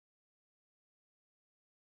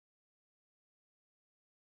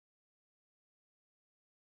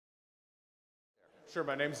Sure,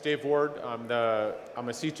 my name's Dave Ward. I'm a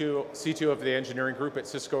C2 of the engineering group at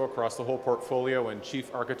Cisco across the whole portfolio and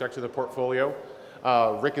chief architect of the portfolio.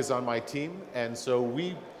 Rick is on my team, and so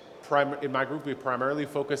in my group, we primarily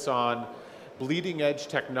focus on bleeding edge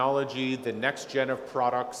technology, the next gen of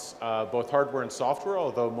products, both hardware and software,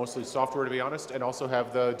 although mostly software to be honest, and also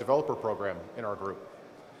have the developer program in our group,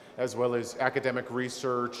 as well as academic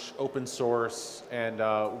research, open source, and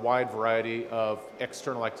a wide variety of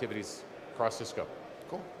external activities across Cisco.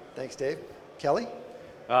 Cool. Thanks, Dave. Kelly?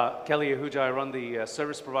 Kelly Ahuja. I run the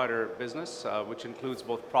service provider business, which includes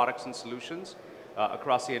both products and solutions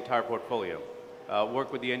across the entire portfolio.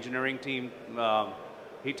 Work with the engineering team.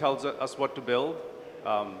 He tells us what to build.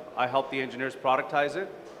 I help the engineers productize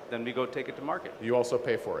it. Then we go take it to market. You also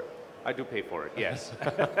pay for it. I do pay for it, yes.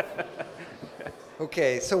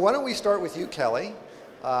 Okay, so why don't we start with you, Kelly?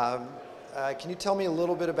 Can you tell me a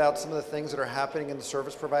little bit about some of the things that are happening in the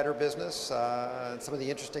service provider business and some of the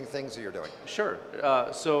interesting things that you're doing? Sure.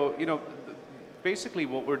 So, basically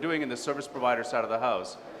what we're doing in the service provider side of the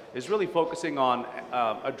house is really focusing on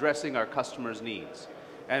addressing our customers' needs.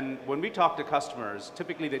 And when we talk to customers,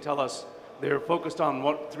 typically they tell us they're focused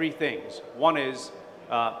on three things. One is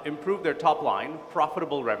improve their top line,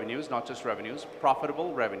 profitable revenues, not just revenues,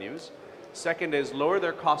 profitable revenues. Second is lower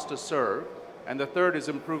their cost to serve. And the third is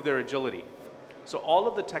improve their agility. So all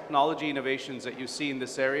of the technology innovations that you see in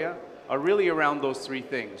this area are really around those three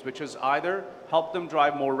things, which is either help them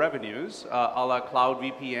drive more revenues, a la cloud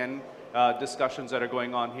VPN discussions that are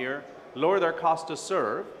going on here, lower their cost to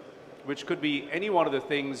serve, which could be any one of the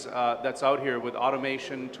things that's out here with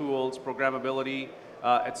automation, tools, programmability,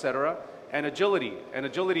 et cetera, and agility. And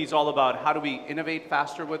agility is all about how do we innovate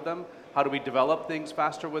faster with them, how do we develop things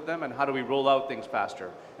faster with them, and how do we roll out things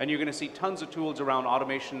faster. And you're going to see tons of tools around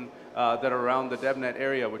automation that are around the DevNet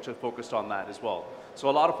area, which are focused on that as well. So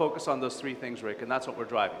a lot of focus on those three things, Rick, and that's what we're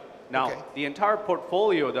driving. Now, the entire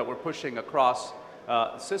portfolio that we're pushing across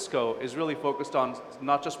Cisco is really focused on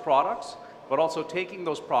not just products, but also taking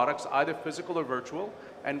those products, either physical or virtual,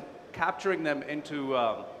 and capturing them into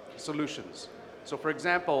solutions. So for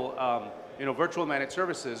example, virtual managed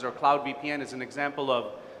services or cloud VPN is an example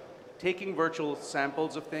of taking virtual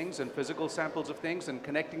samples of things and physical samples of things and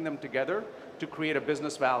connecting them together to create a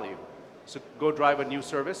business value. So go drive a new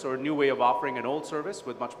service or a new way of offering an old service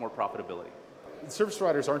with much more profitability. Service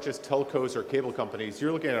providers aren't just telcos or cable companies.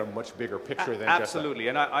 You're looking at a much bigger picture than absolutely.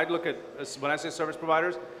 just that. And I'd look at, when I say service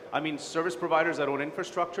providers, I mean service providers that own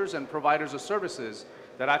infrastructures and providers of services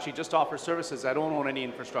that actually just offer services that don't own any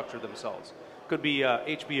infrastructure themselves. Could be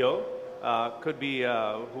HBO, could be,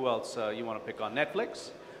 who else you want to pick on, Netflix,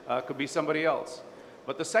 could be somebody else.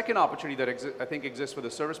 But the second opportunity that I think exists for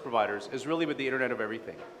the service providers is really with the Internet of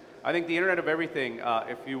Everything. I think the Internet of Everything,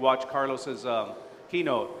 if you watch Carlos's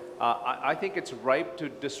keynote, I think it's ripe to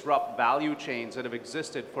disrupt value chains that have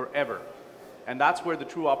existed forever. And that's where the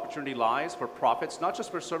true opportunity lies for profits, not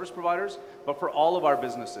just for service providers, but for all of our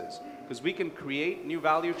businesses. Because we can create new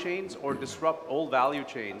value chains or disrupt old value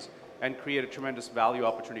chains and create a tremendous value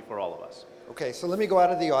opportunity for all of us. Okay, so let me go out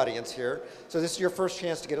of the audience here. So this is your first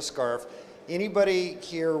chance to get a scarf. Anybody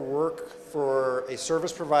here work for a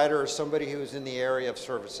service provider or somebody who's in the area of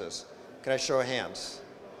services? Can I show of hands?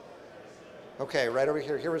 Okay, right over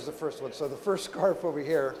here. Here was the first one. So the first scarf over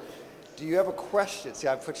here. Do you have a question? See,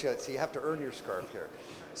 I put you. So you have to earn your scarf here.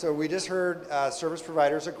 So we just heard service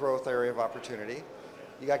providers a growth area of opportunity.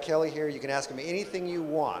 You got Kelly here. You can ask him anything you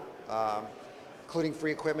want, including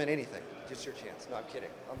free equipment, anything. Just your chance. No, I'm kidding.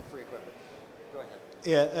 On the free equipment. Go ahead.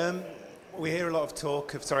 Yeah, we hear a lot of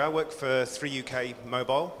talk of, sorry, I work for 3UK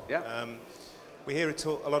Mobile. Yeah. We hear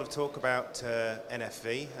a lot of talk about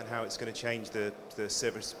NFV and how it's going to change the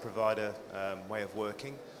service provider way of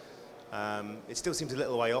working. It still seems a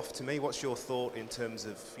little way off to me. What's your thought in terms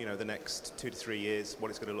of the next 2 to 3 years, what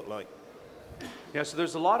it's going to look like? Yeah, so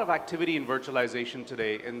there's a lot of activity in virtualization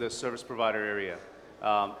today in the service provider area.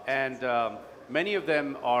 Many of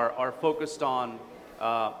them are focused on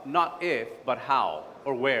not if, but how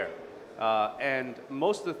or where. And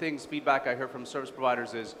most of the things, feedback I hear from service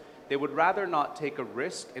providers is they would rather not take a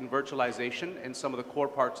risk in virtualization in some of the core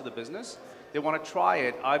parts of the business. They want to try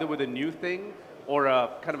it either with a new thing or a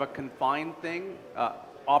kind of a confined thing,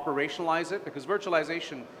 operationalize it, because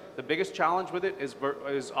virtualization, the biggest challenge with it is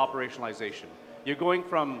operationalization. You're going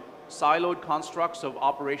from siloed constructs of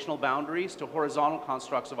operational boundaries to horizontal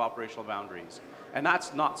constructs of operational boundaries. And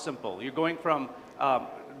that's not simple. You're going from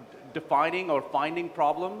defining or finding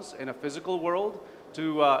problems in a physical world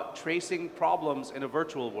to tracing problems in a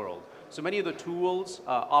virtual world. So many of the tools,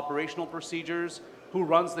 operational procedures, who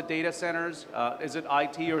runs the data centers, is it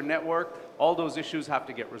IT or network, all those issues have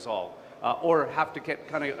to get resolved. or have to get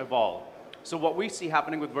kind of evolve. So what we see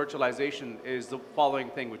happening with virtualization is the following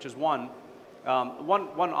thing, which is one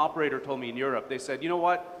operator told me in Europe, they said, you know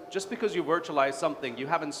what, just because you virtualize something, you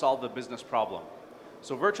haven't solved the business problem.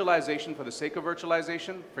 So virtualization for the sake of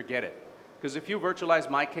virtualization, forget it. Because if you virtualize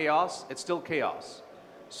my chaos, it's still chaos.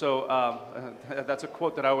 So that's a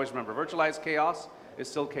quote that I always remember. Virtualized chaos is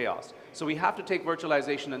still chaos. So we have to take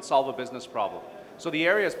virtualization and solve a business problem. So the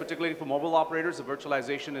areas, particularly for mobile operators, the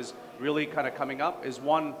virtualization is really kind of coming up, is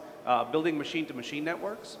one, building machine-to-machine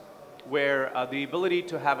networks, where the ability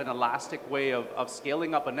to have an elastic way of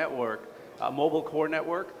scaling up a network, a mobile core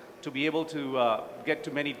network, to be able to get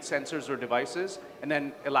to many sensors or devices, and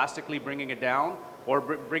then elastically bringing it down,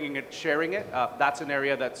 or sharing it, that's an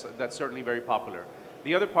area that's certainly very popular.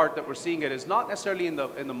 The other part that we're seeing it is not necessarily in the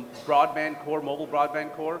broadband core, mobile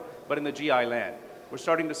broadband core, but in the GI LAN. We're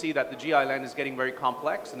starting to see that the GI LAN is getting very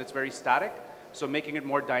complex and it's very static, so making it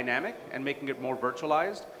more dynamic and making it more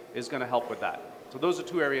virtualized is going to help with that. So those are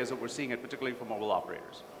two areas that we're seeing it, particularly for mobile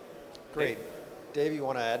operators. Great. Dave, you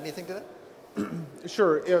want to add anything to that?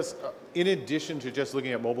 Sure. Yes. In addition to just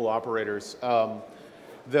looking at mobile operators,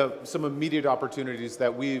 some immediate opportunities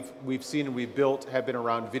that we've seen and we've built have been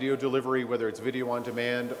around video delivery, whether it's video on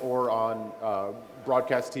demand or on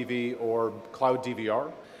broadcast TV or cloud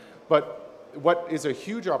DVR. But what is a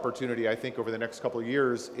huge opportunity, I think, over the next couple of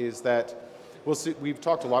years is that we've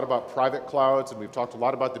talked a lot about private clouds, and we've talked a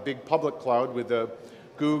lot about the big public cloud with the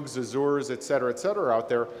Googs, Azures, et cetera, out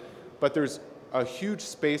there. But there's a huge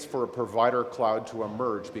space for a provider cloud to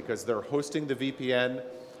emerge because they're hosting the VPN.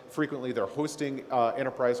 Frequently, they're hosting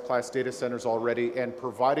enterprise-class data centers already and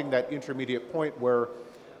providing that intermediate point where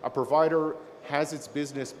a provider has its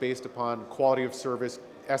business based upon quality of service,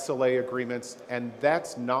 SLA agreements, and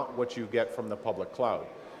that's not what you get from the public cloud.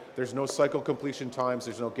 There's no cycle completion times,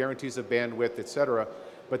 there's no guarantees of bandwidth, et cetera,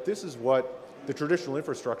 but this is what the traditional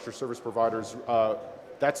infrastructure service providers,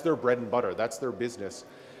 that's their bread and butter, that's their business.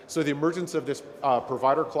 So the emergence of this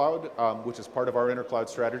provider cloud, which is part of our intercloud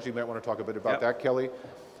strategy, you might want to talk a bit about that, Kelly.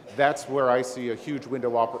 That's where I see a huge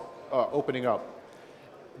window opening up.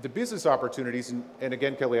 The business opportunities, and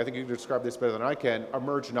again, Kelly, I think you can describe this better than I can,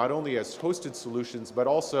 emerge not only as hosted solutions, but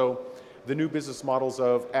also the new business models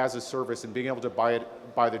of as a service and being able to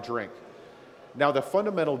buy the drink. Now, the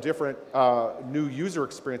fundamental different new user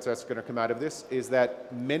experience that's going to come out of this is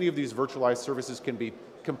that many of these virtualized services can be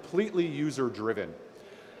completely user-driven.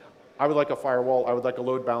 I would like a firewall, I would like a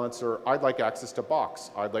load balancer, I'd like access to Box,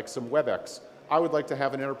 I'd like some WebEx, I would like to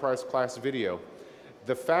have an enterprise-class video.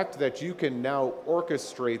 The fact that you can now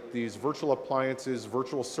orchestrate these virtual appliances,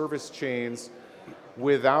 virtual service chains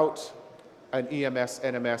without an EMS,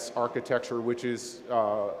 NMS architecture, which is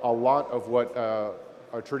a lot of what a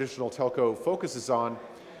traditional telco focuses on,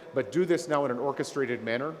 but do this now in an orchestrated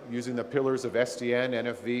manner using the pillars of SDN,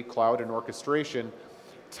 NFV, cloud, and orchestration,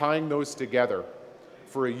 tying those together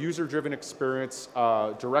for a user-driven experience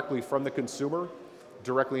directly from the consumer,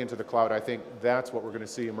 directly into the cloud. I think that's what we're going to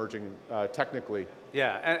see emerging technically.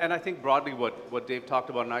 Yeah, and I think broadly what Dave talked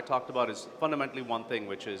about and I talked about is fundamentally one thing,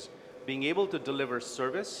 which is being able to deliver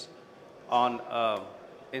service on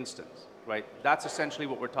instance, right? That's essentially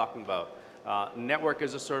what we're talking about. Network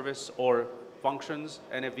as a service or functions,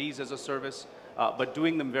 NFVs as a service, but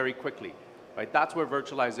doing them very quickly, right? That's where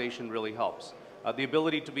virtualization really helps. The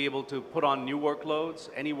ability to be able to put on new workloads,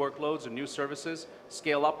 any workloads or new services,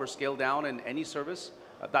 scale up or scale down in any service,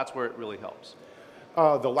 that's where it really helps.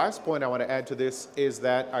 The last point I want to add to this is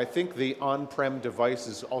that I think the on-prem device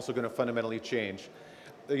is also going to fundamentally change.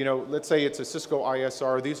 You know, let's say it's a Cisco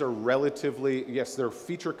ISR. These are relatively, yes, they're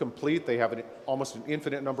feature complete. They have almost an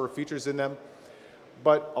infinite number of features in them.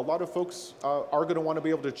 But a lot of folks are going to want to be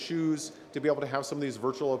able to choose to be able to have some of these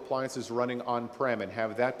virtual appliances running on-prem and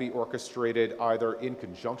have that be orchestrated either in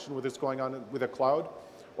conjunction with what's going on with a cloud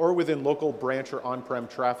or within local branch or on-prem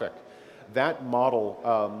traffic. That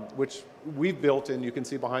model, which we've built, and you can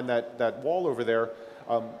see behind that wall over there,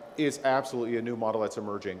 is absolutely a new model that's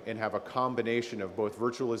emerging and have a combination of both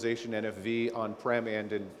virtualization, NFV, on-prem,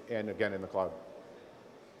 and again in the cloud.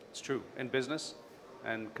 It's true, in business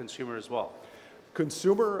and consumer as well.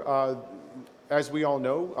 Consumer, as we all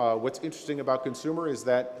know, what's interesting about consumer is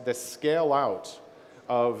that the scale out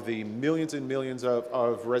of the millions and millions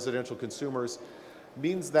of residential consumers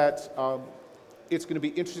means that it's going to be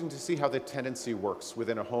interesting to see how the tenancy works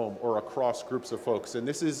within a home or across groups of folks. And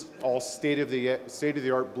this is all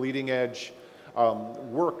state-of-the-art, bleeding edge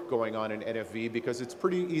work going on in NFV because it's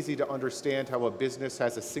pretty easy to understand how a business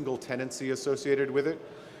has a single tenancy associated with it.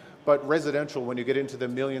 But residential, when you get into the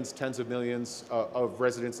millions, tens of millions of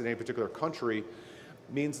residents in any particular country,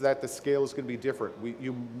 means that the scale is going to be different.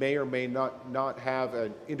 You may or may not have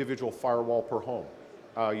an individual firewall per home.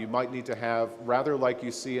 You might need to have, rather like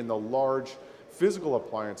you see in the large physical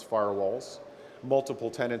appliance firewalls, multiple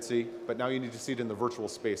tenancy, but now you need to see it in the virtual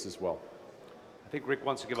space as well. I think Rick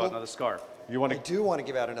wants to give out another scarf. You want I do want to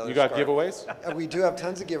give out another You got scarf. giveaways? We do have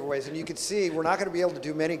tons of giveaways, and you can see we're not going to be able to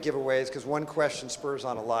do many giveaways because one question spurs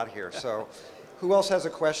on a lot here. So who else has a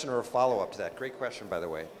question or a follow-up to that? Great question, by the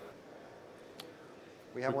way.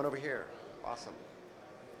 We have one over here. Awesome.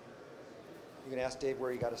 You going to ask Dave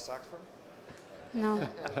where he got his socks from? No.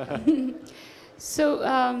 So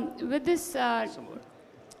with this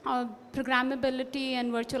programmability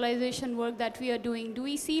and virtualization work that we are doing, do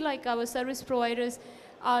we see like our service providers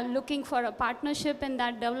are looking for a partnership in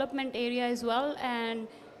that development area as well, and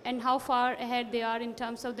how far ahead they are in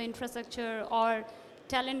terms of the infrastructure or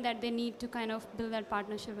talent that they need to kind of build that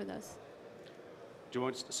partnership with us?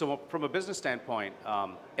 So from a business standpoint,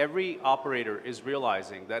 every operator is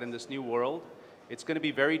realizing that in this new world, it's going to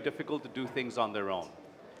be very difficult to do things on their own.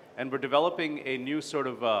 And we're developing a new sort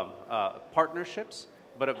of partnerships,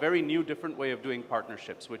 but a very new, different way of doing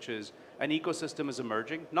partnerships, which is an ecosystem is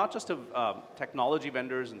emerging, not just of technology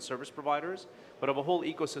vendors and service providers, but of a whole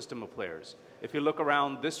ecosystem of players. If you look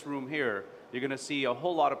around this room here, you're going to see a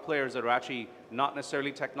whole lot of players that are actually not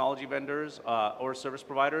necessarily technology vendors or service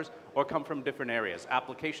providers, or come from different areas,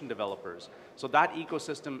 application developers. So that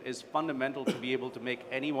ecosystem is fundamental to be able to make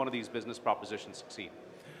any one of these business propositions succeed.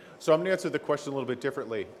 So I'm going to answer the question a little bit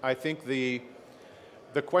differently. I think the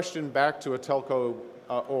question back to a telco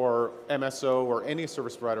or MSO or any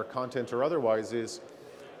service provider, content or otherwise, is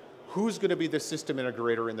who's going to be the system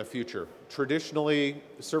integrator in the future? Traditionally,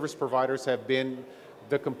 service providers have been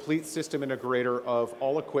the complete system integrator of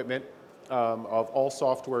all equipment, of all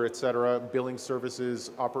software, et cetera, billing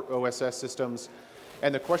services, OSS systems.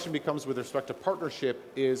 And the question becomes with respect to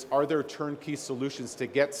partnership is, are there turnkey solutions to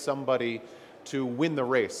get somebody to win the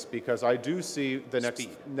race? Because I do see the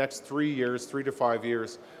next 3 years, 3 to 5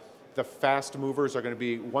 years, the fast movers are going to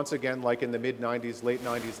be, once again, like in the mid-90s, late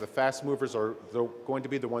 90s, the fast movers are going to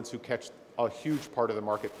be the ones who catch a huge part of the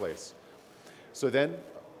marketplace. So then,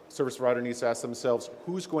 service provider needs to ask themselves,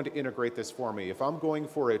 who's going to integrate this for me? If I'm going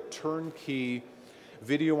for a turnkey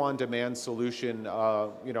video-on-demand solution,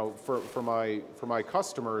 for my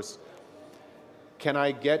customers, can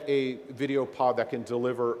I get a video pod that can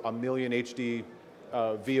deliver 1 million HD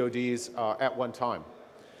VODs at one time?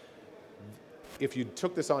 If you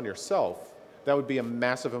took this on yourself, that would be a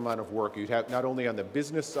massive amount of work. You'd have not only on the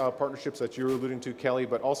business partnerships that you're alluding to, Kelly,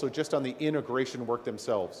 but also just on the integration work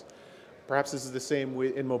themselves. Perhaps this is the same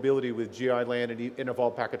in mobility with GI LAN and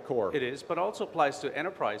Evolved Packet Core. It is, but also applies to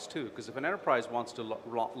enterprise too, because if an enterprise wants to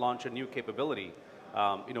launch a new capability,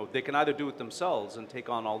 they can either do it themselves and take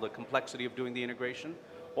on all the complexity of doing the integration,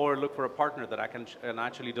 or look for a partner that can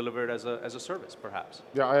actually deliver it as a service, perhaps.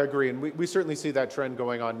 Yeah, I agree, and we certainly see that trend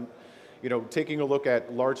going on. Taking a look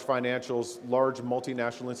at large financials, large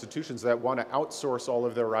multinational institutions that want to outsource all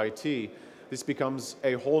of their IT, this becomes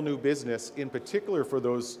a whole new business, in particular for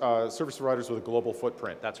those service providers with a global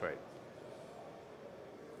footprint. That's right.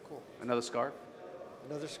 Cool. Another scarf?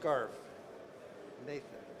 Another scarf. Nathan.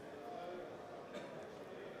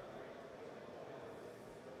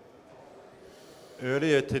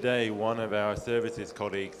 Earlier today, one of our services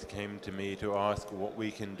colleagues came to me to ask what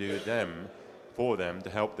we can do for them to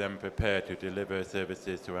help them prepare to deliver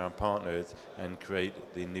services to our partners and create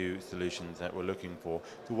the new solutions that we're looking for.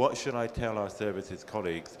 So what should I tell our services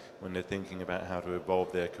colleagues when they're thinking about how to evolve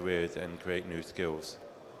their careers and create new skills?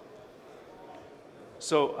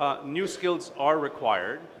 So new skills are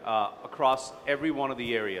required across every one of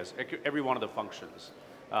the areas, every one of the functions.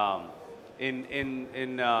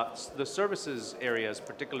 In the services areas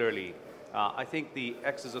particularly, I think the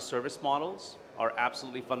X as a service models are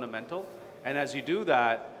absolutely fundamental. And as you do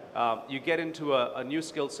that, you get into a new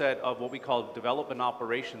skill set of what we call development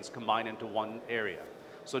operations combined into one area.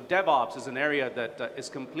 So DevOps is an area that is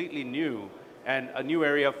completely new, and a new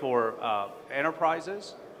area for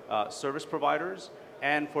enterprises, service providers,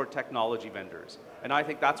 and for technology vendors. And I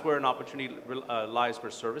think that's where an opportunity lies for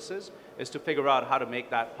services, is to figure out how to make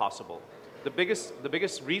that possible. The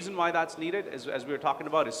biggest reason why that's needed, as we were talking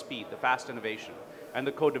about, is speed, the fast innovation, and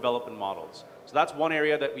the co-development models. So that's one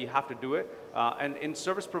area that we have to do it. And in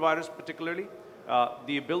service providers particularly,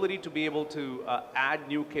 the ability to be able to add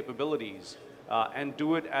new capabilities and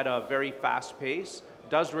do it at a very fast pace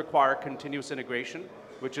does require continuous integration,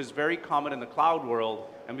 which is very common in the cloud world,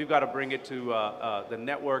 and we've got to bring it to the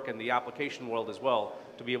network and the application world as well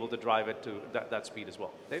to be able to drive it to that speed as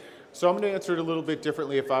well. Dave? So I'm going to answer it a little bit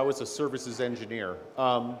differently if I was a services engineer.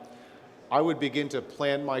 I would begin to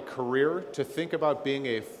plan my career to think about being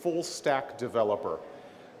a full stack developer,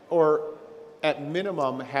 or at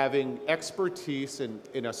minimum having expertise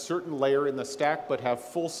in a certain layer in the stack, but have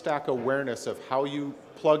full stack awareness of how you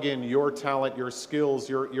plug in your talent, your skills,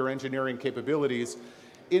 your engineering capabilities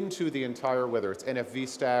into the entire, whether it's NFV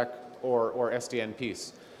stack or SDN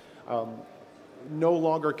piece. No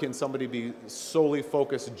longer can somebody be solely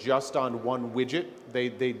focused just on one widget.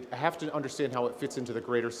 They have to understand how it fits into the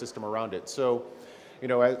greater system around it. So, you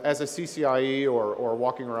know, as a CCIE or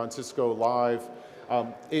walking around Cisco Live,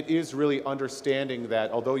 it is really understanding that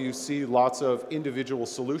although you see lots of individual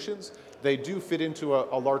solutions, they do fit into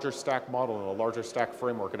a larger stack model and a larger stack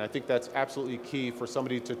framework. And I think that's absolutely key for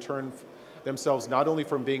somebody to turn themselves not only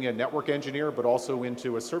from being a network engineer, but also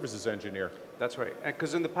into a services engineer. That's right.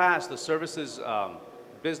 Because in the past, the services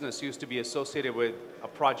business used to be associated with a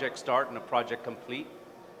project start and a project complete.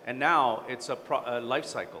 And now it's a life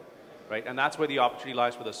cycle, right? And that's where the opportunity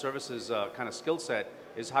lies for the services kind of skill set,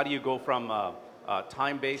 is how do you go from a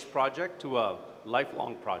time-based project to a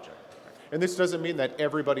lifelong project? And this doesn't mean that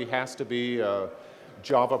everybody has to be a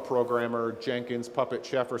Java programmer, Jenkins, Puppet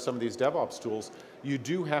Chef, or some of these DevOps tools. You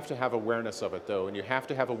do have to have awareness of it, though, and you have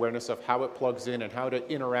to have awareness of how it plugs in and how to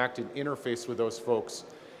interact and interface with those folks.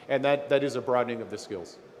 And that is a broadening of the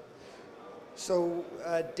skills. So,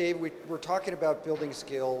 Dave, we're talking about building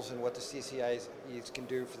skills and what the CCIEs can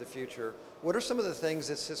do for the future. What are some of the things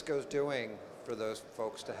that Cisco's doing for those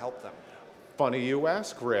folks to help them? Funny you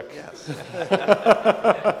ask, Rick. Yes.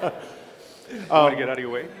 Want to get out of your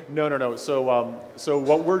way? No. So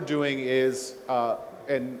what we're doing is,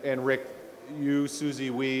 and Rick, you, Susie,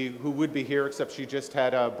 who would be here, except she just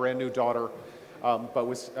had a brand new daughter, but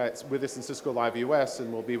was with us in Cisco Live US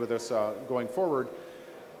and will be with us going forward.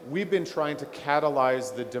 We've been trying to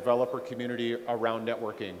catalyze the developer community around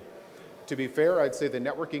networking. To be fair, I'd say the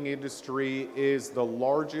networking industry is the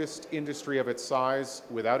largest industry of its size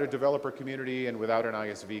without a developer community and without an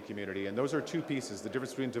ISV community. And those are two pieces, the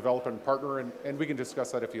difference between developer and partner, and we can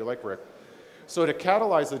discuss that if you like, Rick. So to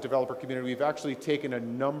catalyze the developer community, we've actually taken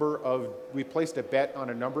we placed a bet on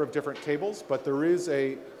a number of different tables, but there is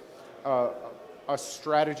a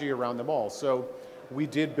strategy around them all. So we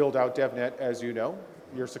did build out DevNet, as you know.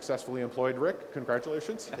 You're successfully employed, Rick.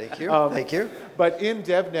 Congratulations. Thank you. Thank you. But in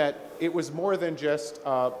DevNet, it was more than just,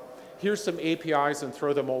 here's some APIs and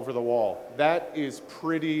throw them over the wall. That is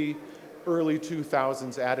pretty early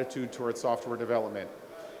 2000s attitude towards software development.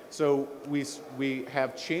 So we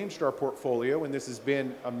have changed our portfolio, and this has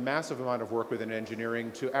been a massive amount of work within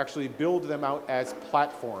engineering to actually build them out as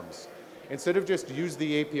platforms. Instead of just use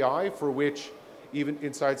the API, for which even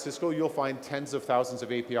inside Cisco, you'll find tens of thousands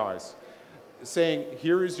of APIs. Saying,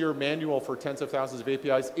 here is your manual for tens of thousands of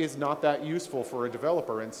APIs is not that useful for a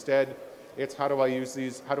developer. Instead, it's how do I use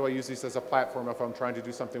these as a platform if I'm trying to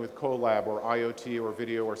do something with Colab or IoT or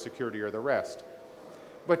video or security or the rest.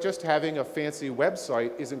 But just having a fancy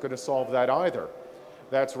website isn't going to solve that either.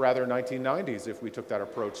 That's rather 1990s if we took that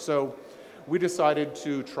approach. So we decided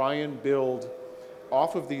to try and build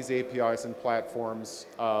off of these APIs and platforms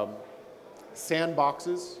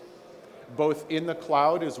sandboxes, both in the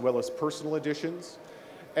cloud as well as personal editions,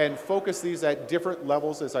 and focus these at different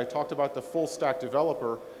levels. As I talked about the full stack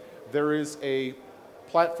developer, there is a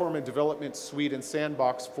platform and development suite and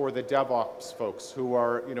sandbox for the DevOps folks who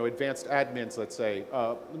are, you know, advanced admins, let's say,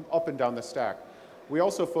 up and down the stack. We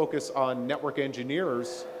also focus on network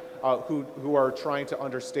engineers who are trying to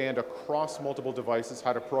understand across multiple devices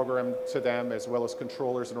how to program to them, as well as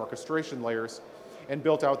controllers and orchestration layers, and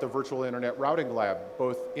built out the virtual internet routing lab,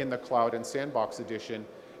 both in the cloud and sandbox edition,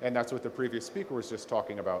 and that's what the previous speaker was just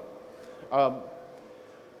talking about.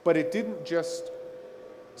 But it didn't just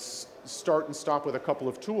start and stop with a couple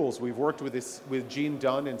of tools. We've worked with Gene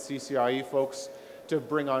Dunn and CCIE folks to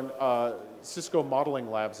bring on Cisco modeling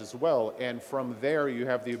labs as well, and from there you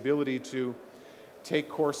have the ability to take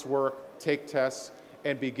coursework, take tests,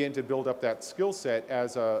 and begin to build up that skill set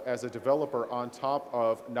as a developer on top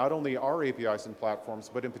of not only our APIs and platforms,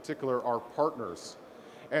 but in particular our partners.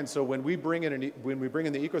 And so when we bring in the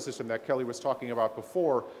ecosystem that Kelly was talking about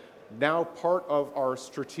before, now part of our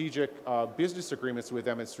strategic business agreements with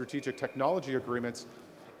them and strategic technology agreements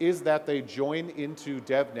is that they join into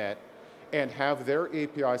DevNet and have their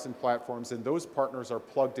APIs and platforms, and those partners are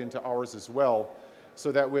plugged into ours as well. So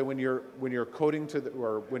that way, when you're coding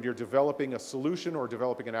or when you're developing a solution or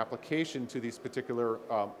developing an application to these particular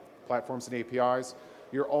platforms and APIs,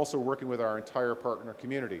 you're also working with our entire partner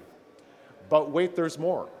community. But wait, there's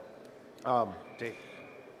more. Dave.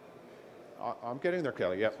 I'm getting there,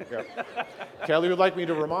 Kelly. Yep. Kelly would like me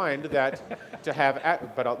to remind that to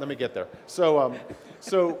have, but let me get there. So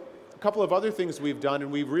couple of other things we've done,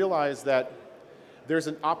 and we've realized that there's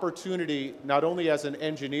an opportunity, not only as an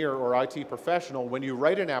engineer or IT professional, when you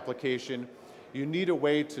write an application, you need a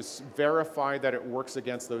way to verify that it works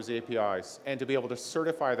against those APIs and to be able to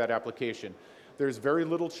certify that application. There's very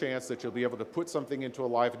little chance that you'll be able to put something into a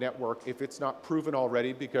live network if it's not proven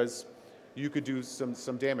already, because you could do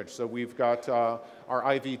some damage. So we've got our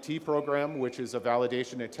IVT program, which is a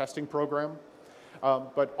validation and testing program,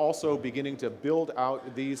 but also beginning to build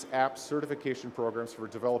out these app certification programs for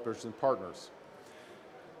developers and partners.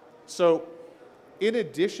 So in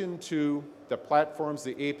addition to the platforms,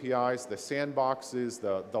 the APIs, the sandboxes,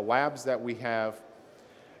 the labs that we have,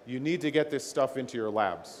 you need to get this stuff into your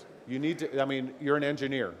labs. You need to, I mean, you're an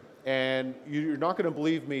engineer, and you're not going to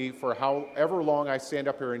believe me for however long I stand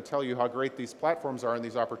up here and tell you how great these platforms are and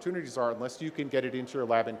these opportunities are unless you can get it into your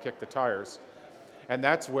lab and kick the tires. And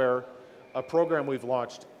that's where a program we've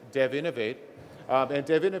launched, Dev Innovate. And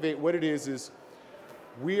Dev Innovate, what it is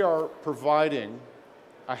we are providing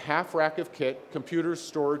a half rack of kit, computers,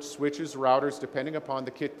 storage, switches, routers, depending upon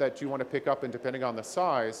the kit that you want to pick up and depending on the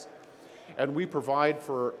size. And we provide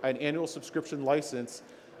for an annual subscription license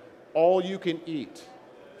all you can eat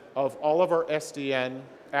of all of our SDN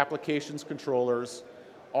applications controllers,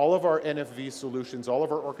 all of our NFV solutions, all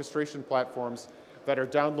of our orchestration platforms that are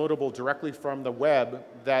downloadable directly from the web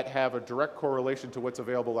that have a direct correlation to what's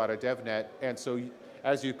available out of DevNet. And so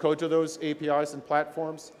as you code to those APIs and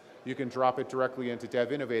platforms, you can drop it directly into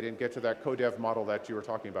Dev Innovate and get to that co-dev model that you were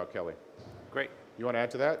talking about, Kelly. Great. You want to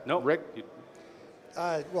add to that? No. Rick?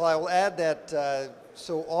 Well, I will add that,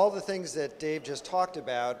 so all the things that Dave just talked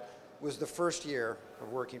about was the first year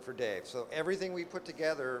of working for Dave. So everything we put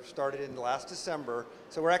together started in last December,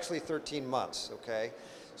 so we're actually 13 months, okay?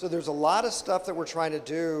 So there's a lot of stuff that we're trying to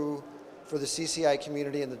do for the CCI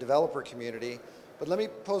community and the developer community, but let me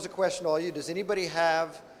pose a question to all you. Does anybody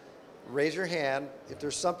have, raise your hand, if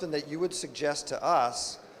there's something that you would suggest to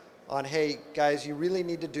us on, hey, guys, you really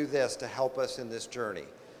need to do this to help us in this journey?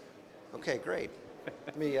 Okay, great.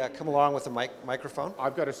 Let me come along with the microphone.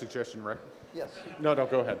 I've got a suggestion, Rick. Yes. No,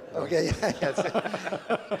 go ahead. Okay, yes.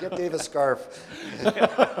 Get Dave a scarf.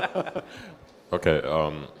 Okay,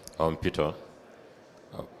 I'm Peter.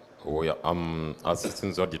 I'm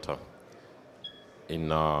assistant auditor in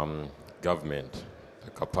government,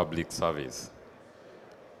 like a public service.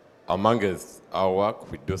 Among us, our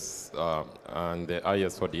work with those and the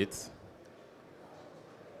IS audits,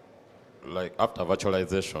 like after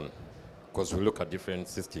virtualization, because we look at different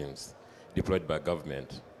systems deployed by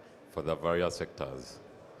government for the various sectors.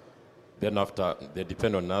 Then after, they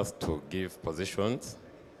depend on us to give positions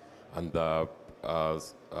and the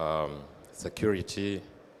security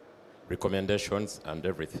recommendations and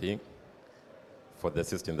everything for the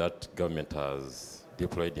system that government has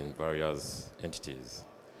deployed in various entities.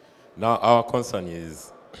 Now our concern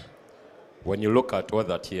is when you look at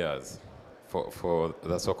other tiers for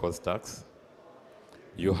the so-called stacks,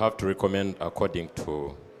 you have to recommend according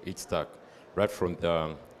to each stack, right from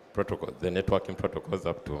the protocol, the networking protocols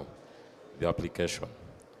up to the application.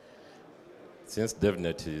 Since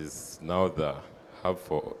DevNet is now the hub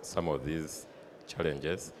for some of these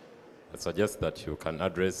challenges, I suggest that you can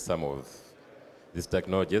address some of these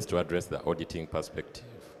technologies to address the auditing perspective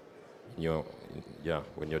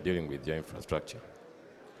when you're dealing with your infrastructure.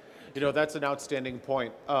 You know, that's an outstanding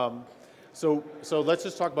point. So let's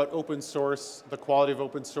just talk about open source, the quality of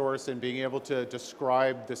open source, and being able to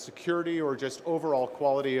describe the security or just overall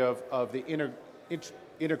quality of the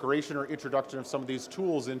integration or introduction of some of these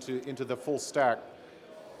tools into the full stack.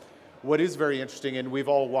 What is very interesting, and we've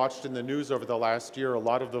all watched in the news over the last year, a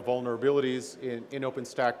lot of the vulnerabilities in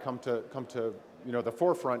OpenStack come to the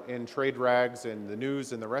forefront in trade rags and the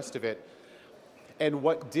news and the rest of it. And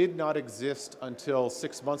what did not exist until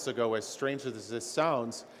 6 months ago, as strange as this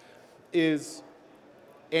sounds, is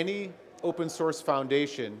any open source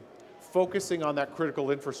foundation focusing on that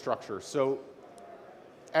critical infrastructure. So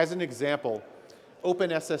as an example,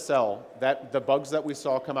 OpenSSL, the bugs that we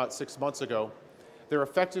saw come out 6 months ago, they're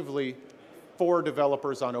effectively for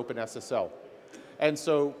developers on OpenSSL. And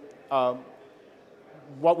so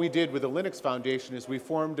what we did with the Linux Foundation is we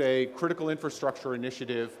formed a critical infrastructure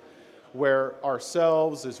initiative where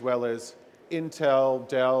ourselves, as well as Intel,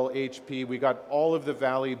 Dell, HP, we got all of the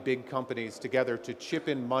Valley big companies together to chip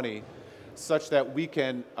in money such that we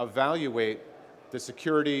can evaluate the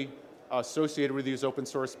security associated with these open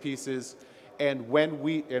source pieces. And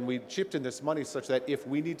we chipped in this money such that if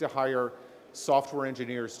we need to hire software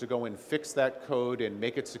engineers to go and fix that code and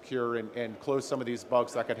make it secure and close some of these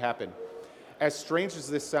bugs, that could happen. As strange as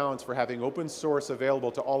this sounds, for having open source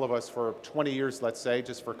available to all of us for 20 years, let's say,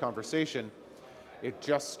 just for conversation, It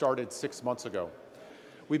just started 6 months ago.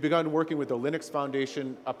 We've begun working with the Linux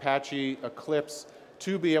Foundation, Apache, Eclipse,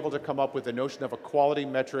 to be able to come up with the notion of a quality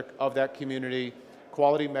metric of that community,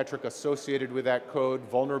 quality metric associated with that code,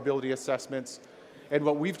 vulnerability assessments. And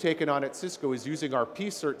what we've taken on at Cisco is using our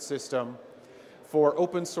P-Cert system for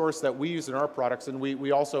open source that we use in our products, and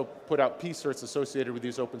we also put out P-Certs associated with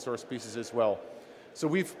these open source pieces as well. So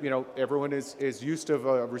we've, everyone is used to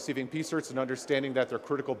receiving P-Certs and understanding that they're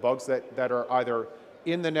critical bugs that are either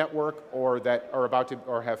in the network or that are about to,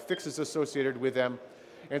 or have fixes associated with them.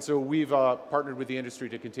 And so we've partnered with the industry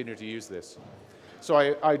to continue to use this. So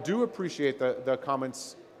I do appreciate the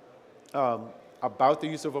comments about the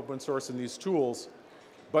use of open source in these tools,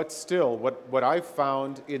 but still, what I've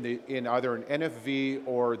found in either an NFV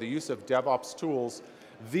or the use of DevOps tools,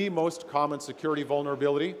 the most common security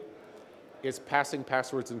vulnerability is passing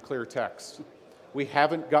passwords in clear text. We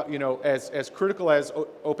haven't got, as critical as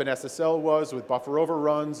OpenSSL was with buffer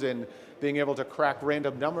overruns and being able to crack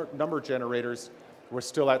random number generators, we're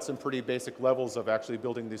still at some pretty basic levels of actually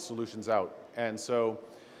building these solutions out. And so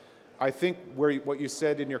I think what you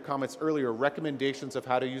said in your comments earlier, recommendations of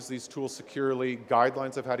how to use these tools securely,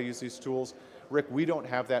 guidelines of how to use these tools, Rick, we don't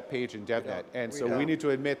have that page in DevNet. And so we need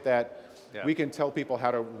to admit that we can tell people how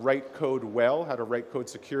to write code well, how to write code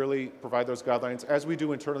securely, provide those guidelines, as we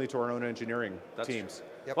do internally to our own engineering teams.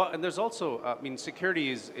 Yep. Well, and there's also, security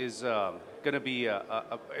is going to be,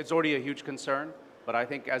 it's already a huge concern, but I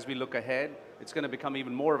think as we look ahead, it's going to become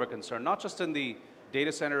even more of a concern, not just in the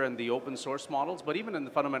data center and the open source models, but even in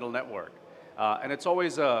the fundamental network. And it's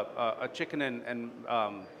always a chicken and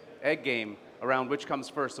egg game around which comes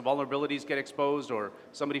first. The vulnerabilities get exposed or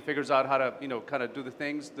somebody figures out how to, kind of do the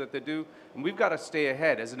things that they do. And we've got to stay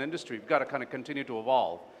ahead as an industry. We've got to kind of continue to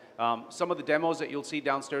evolve. Some of the demos that you'll see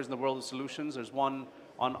downstairs in the World of Solutions, there's one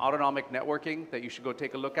on autonomic networking that you should go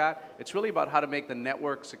take a look at. It's really about how to make the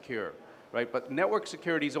network secure. Right? But network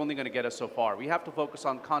security is only going to get us so far. We have to focus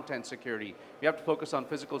on content security. We have to focus on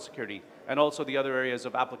physical security and also the other areas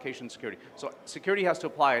of application security. So security has to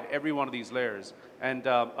apply at every one of these layers. And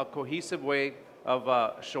a cohesive way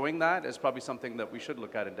of showing that is probably something that we should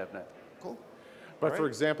look at in DevNet. Cool. But for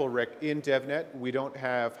example, Rick, in DevNet, we don't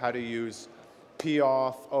have how to use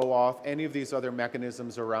PAuth, OAuth, any of these other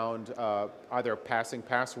mechanisms around either passing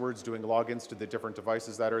passwords, doing logins to the different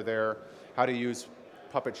devices that are there, how to use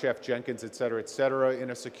Puppet Chef, Jenkins, et cetera, in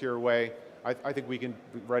a secure way. I think we can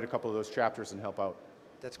write a couple of those chapters and help out.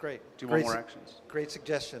 That's great. Do you want more actions? Great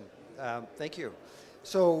suggestion. Thank you.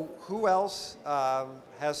 So who else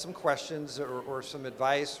has some questions or some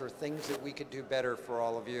advice or things that we could do better for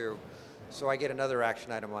all of you? So I get another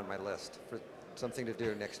action item on my list for something to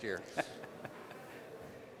do next year.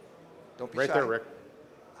 Don't be shy. Right there, Rick.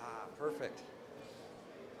 Perfect.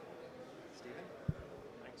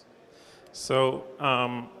 So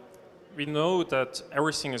we know that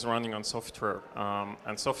everything is running on software,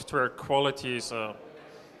 and software quality is a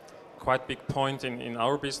quite big point in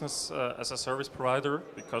our business as a service provider,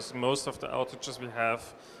 because most of the outages we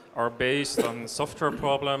have are based on software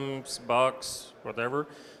problems, bugs, whatever.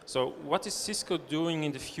 So what is Cisco doing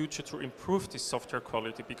in the future to improve this software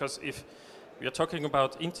quality? Because if we are talking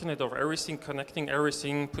about Internet of Everything, connecting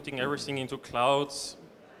everything, putting everything into clouds,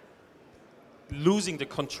 losing the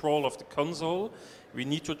control of the console, we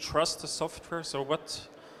need to trust the software. So what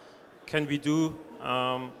can we do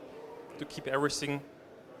to keep everything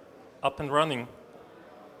up and running?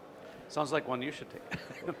 Sounds like one you should take.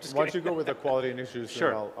 Why don't you go with the quality and issues,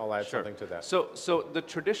 sure. and I'll add something to that. So the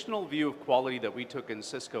traditional view of quality that we took in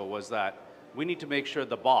Cisco was that we need to make sure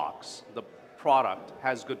the box, the product,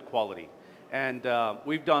 has good quality. And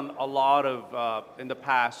we've done a lot of, in the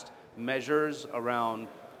past, measures around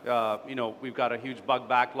we've got a huge bug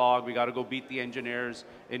backlog. We got to go beat the engineers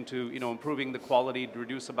into, improving the quality to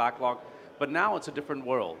reduce the backlog. But now it's a different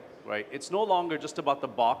world, right? It's no longer just about the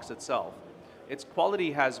box itself. Its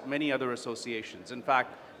quality has many other associations. In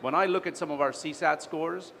fact, when I look at some of our CSAT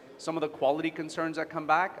scores, some of the quality concerns that come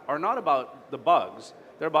back are not about the bugs.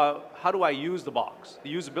 They're about how do I use the box.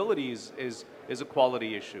 The usability is a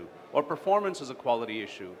quality issue, or performance is a quality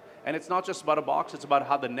issue. And it's not just about a box, it's about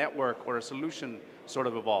how the network or a solution sort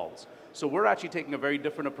of evolves. So we're actually taking a very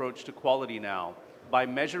different approach to quality now by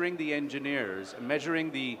measuring the engineers,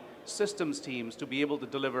 measuring the systems teams to be able to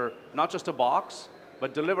deliver not just a box,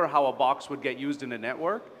 but deliver how a box would get used in a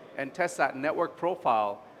network and test that network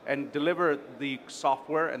profile and deliver the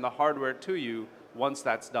software and the hardware to you once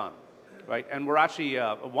that's done, right? And we're actually,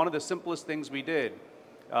 one of the simplest things we did,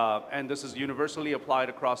 and this is universally applied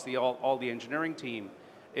across all the engineering team,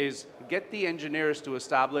 is get the engineers to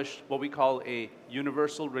establish what we call a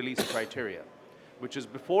universal release criteria. which is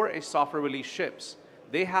before a software release ships,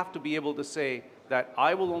 they have to be able to say that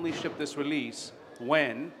I will only ship this release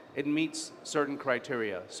when it meets certain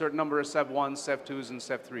criteria, certain number of SEV 1s, SEV 2s, and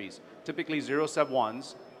SEV 3s. Typically 0 SEV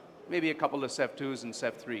 1s, maybe a couple of SEV 2s and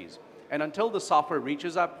SEV 3s. And until the software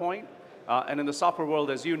reaches that point, and in the software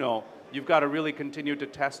world, as you know, you've got to really continue to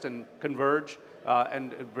test and converge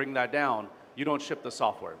and bring that down. You don't ship the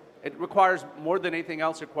software. It requires, more than anything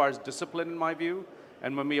else, it requires discipline in my view.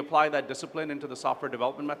 And when we apply that discipline into the software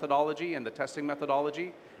development methodology and the testing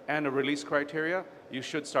methodology and a release criteria, you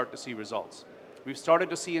should start to see results. We've started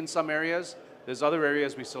to see in some areas. There's other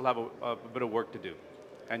areas we still have a bit of work to do.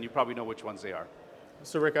 And you probably know which ones they are.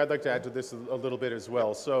 So Rick, I'd like to add to this a little bit as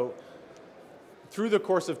well. So through the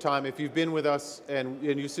course of time, if you've been with us and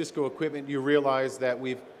use Cisco equipment, you realize that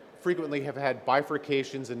we've frequently have had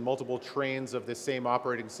bifurcations and multiple trains of the same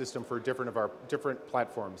operating system for different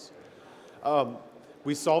platforms.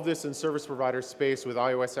 We solved this in service provider space with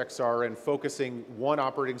iOS XR and focusing one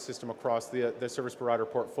operating system across the service provider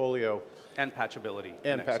portfolio. And patchability.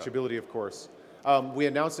 And patchability, of course. We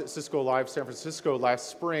announced at Cisco Live San Francisco last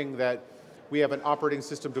spring that we have an operating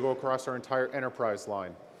system to go across our entire enterprise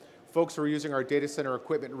line. Folks who are using our data center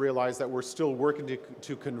equipment realize that we're still working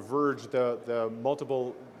to converge the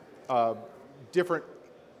multiple different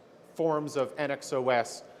forms of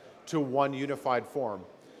NXOS to one unified form.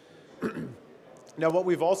 Now, what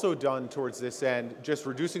we've also done towards this end, just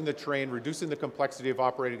reducing the train, reducing the complexity of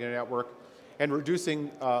operating a network, and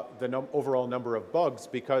reducing the overall number of bugs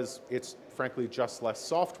because it's frankly just less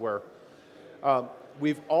software.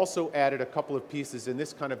 We've also added a couple of pieces, and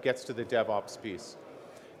this kind of gets to the DevOps piece.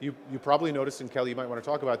 You probably noticed, and Kelly, you might want to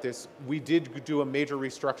talk about this, we did do a major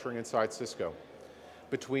restructuring inside Cisco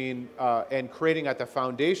between and creating at the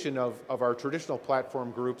foundation of our traditional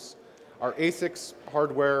platform groups, our ASICs,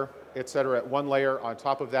 hardware, et cetera, at one layer, on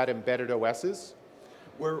top of that embedded OSs,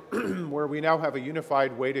 where we now have a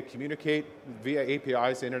unified way to communicate via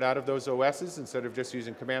APIs in and out of those OSs instead of just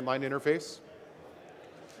using command line interface.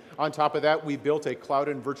 On top of that, we built a cloud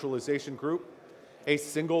and virtualization group, a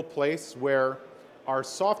single place where our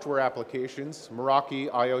software applications, Meraki,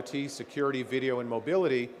 IoT, security, video, and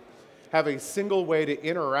mobility, have a single way to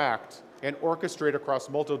interact and orchestrate across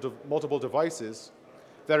multiple devices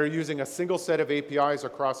that are using a single set of APIs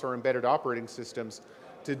across our embedded operating systems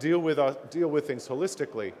to deal with things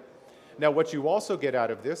holistically. Now, what you also get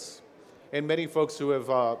out of this, and many folks who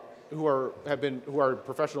are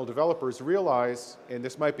professional developers realize, and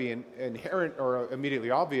this might be inherent or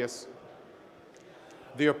immediately obvious,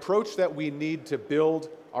 the approach that we need to build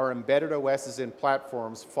our embedded OSs and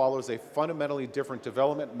platforms follows a fundamentally different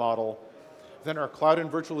development model than our cloud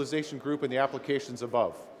and virtualization group and the applications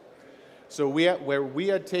above. So where we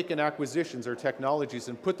had taken acquisitions or technologies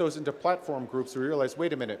and put those into platform groups, we realized,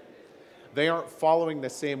 wait a minute, they aren't following the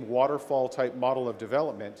same waterfall type model of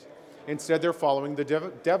development. Instead, they're following the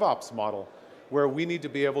DevOps model, where we need to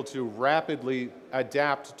be able to rapidly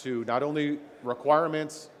adapt to not only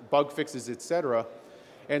requirements, bug fixes, et cetera.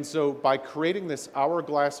 And so by creating this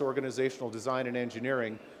hourglass organizational design and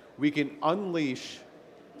engineering, we can unleash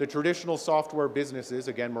the traditional software businesses,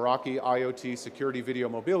 again, Meraki, IoT, security, video,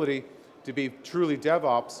 mobility, to be truly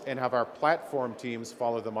DevOps and have our platform teams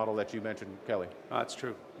follow the model that you mentioned, Kelly. That's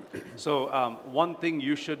true. So one thing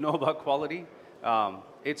you should know about quality,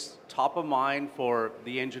 it's top of mind for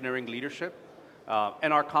the engineering leadership,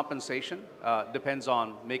 and our compensation depends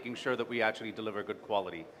on making sure that we actually deliver good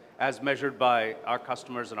quality, as measured by our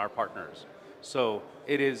customers and our partners. So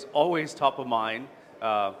it is always top of mind.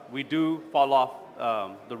 We do fall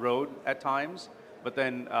off the road at times, but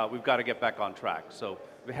then we've got to get back on track. So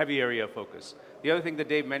the heavy area of focus. The other thing that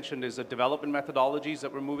Dave mentioned is the development methodologies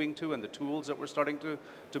that we're moving to and the tools that we're starting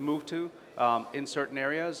to move to in certain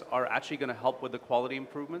areas are actually going to help with the quality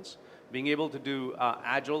improvements. Being able to do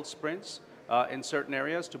agile sprints in certain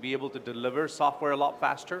areas to be able to deliver software a lot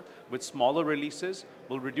faster with smaller releases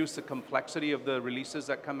will reduce the complexity of the releases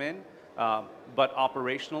that come in, but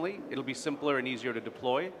operationally it'll be simpler and easier to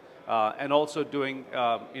deploy. And also doing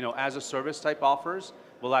as a service type offers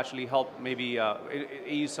will actually help maybe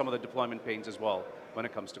ease some of the deployment pains as well when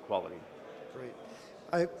it comes to quality.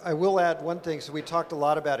 Great. I will add one thing. So we talked a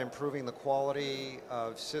lot about improving the quality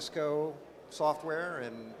of Cisco software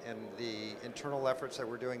and the internal efforts that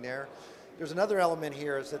we're doing there. There's another element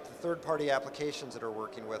here is that the third-party applications that are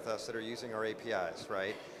working with us that are using our APIs,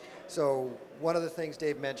 right? So one of the things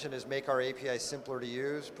Dave mentioned is make our APIs simpler to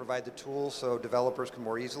use, provide the tools so developers can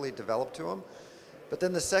more easily develop to them. But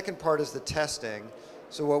then the second part is the testing.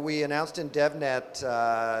 So what we announced in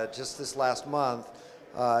DevNet just this last month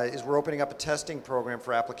is we're opening up a testing program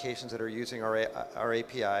for applications that are using our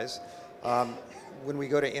APIs. When we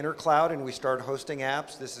go to intercloud and we start hosting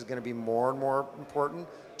apps, this is going to be more and more important,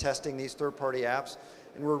 testing these third-party apps.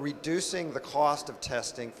 And we're reducing the cost of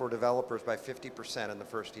testing for developers by 50% in the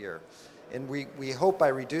first year. And we hope by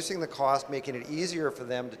reducing the cost, making it easier for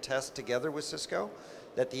them to test together with Cisco,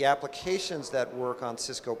 that the applications that work on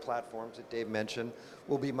Cisco platforms that Dave mentioned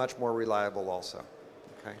will be much more reliable also.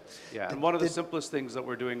 Okay. Yeah, and one of the simplest things that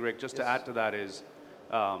we're doing, Rick, just to add to that is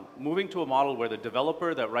moving to a model where the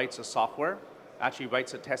developer that writes a software actually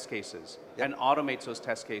writes the test cases and automates those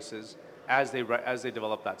test cases as they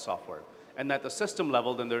develop that software. And at the system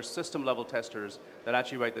level, then there's system level testers that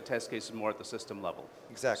actually write the test cases more at the system level.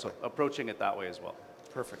 Exactly. So approaching it that way as well.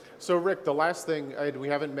 Perfect. So Rick, the last thing, we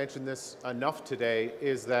haven't mentioned this enough today,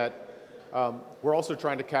 is that we're also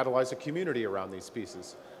trying to catalyze a community around these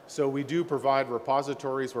pieces. So we do provide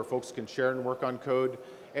repositories where folks can share and work on code,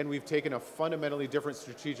 and we've taken a fundamentally different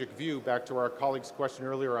strategic view, back to our colleague's question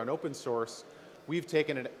earlier on open source. We've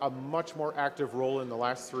taken a much more active role in the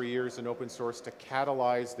last 3 years in open source to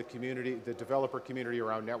catalyze the community, the developer community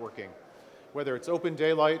around networking. Whether it's Open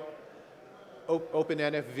Daylight, Open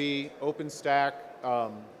NFV, OpenStack,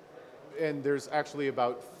 and there's actually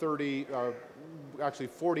about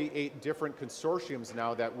 48 different consortiums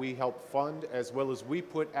now that we help fund, as well as we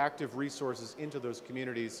put active resources into those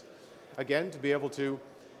communities, again, to be able to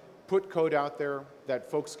put code out there that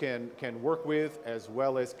folks can work with, as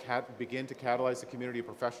well as begin to catalyze the community of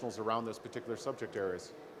professionals around those particular subject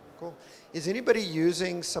areas. Cool. Is anybody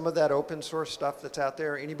using some of that open source stuff that's out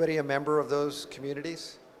there? Anybody a member of those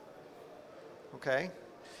communities? Okay.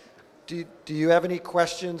 Do you have any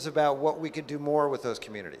questions about what we could do more with those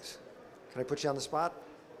communities? Can I put you on the spot?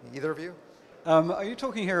 Either of you? Are you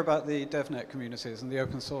talking here about the DevNet communities and the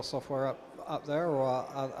open source software up there, or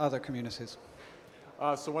other communities?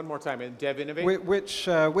 So one more time, in Dev Innovate? Which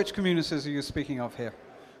communities are you speaking of here?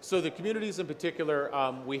 So the communities in particular,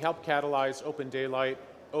 we help catalyze Open Daylight,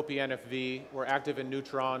 OPNFV. We're active in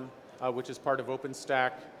Neutron, which is part of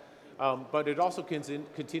OpenStack. But it also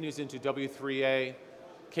continues into W3A,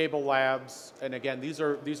 Cable Labs, and again, these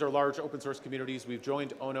are large open source communities. We've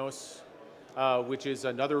joined ONOS, which is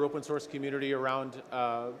another open source community around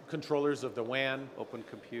controllers of the WAN. Open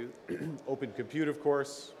Compute. Open Compute, of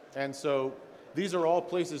course. And so these are all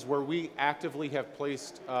places where we actively have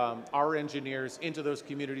placed our engineers into those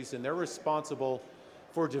communities, and they're responsible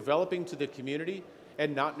for developing to the community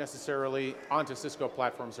and not necessarily onto Cisco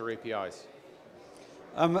platforms or APIs.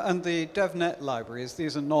 And the DevNet libraries,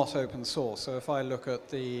 these are not open source. So if I look at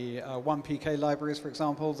the 1PK libraries, for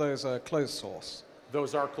example, those are closed source.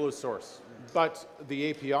 Those are closed source, but the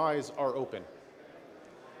APIs are open.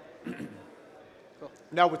 Cool.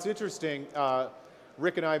 Now, what's interesting,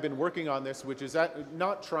 Rick and I have been working on this, which is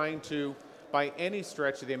not trying to, by any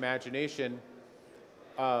stretch of the imagination,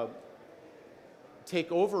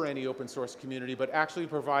 take over any open source community, but actually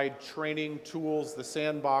provide training tools, the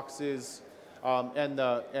sandboxes, and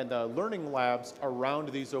the learning labs around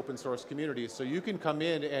these open source communities. So you can come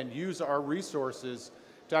in and use our resources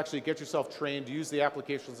to actually get yourself trained, use the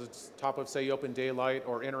applications at the top of, say, Open Daylight,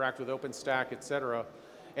 or interact with OpenStack, et cetera.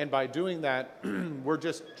 And by doing that, we're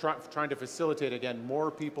just trying to facilitate, again, more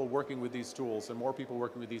people working with these tools and more people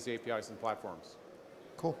working with these APIs and platforms.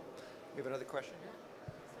 Cool. We have another question here?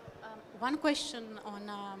 One question on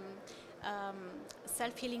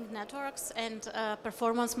self-healing networks and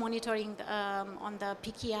performance monitoring on the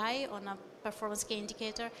PKI, on a performance key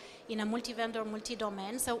indicator, in a multi-vendor,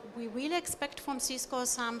 multi-domain. So we will expect from Cisco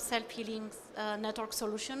some self-healing network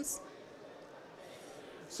solutions?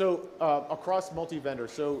 So across multi-vendor,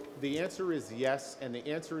 so the answer is yes, and the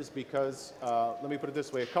answer is because, let me put it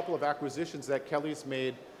this way, a couple of acquisitions that Kelly's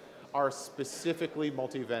made are specifically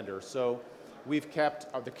multi-vendor. So we've kept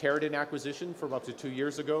the Keratin acquisition from up to 2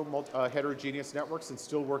 years ago, heterogeneous networks, and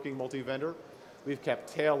still working multi-vendor. We've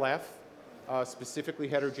kept TailF, specifically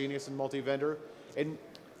heterogeneous and multi-vendor. And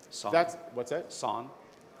SON. What's that? SON.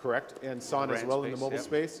 Correct, and SON as well in the mobile yep.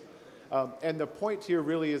 space. And the point here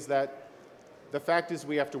really is that the fact is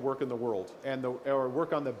we have to work in the world, or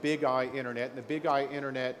work on the big I internet. And the big I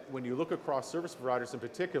internet, when you look across service providers in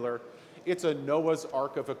particular, it's a Noah's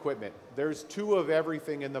Ark of equipment. There's 2 of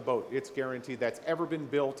everything in the boat, it's guaranteed, that's ever been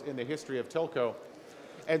built in the history of telco.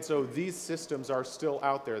 And so these systems are still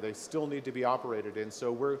out there. They still need to be operated. And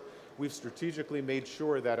so we've strategically made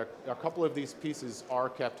sure that a couple of these pieces are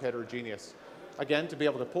kept heterogeneous. Again, to be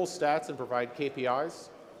able to pull stats and provide KPIs,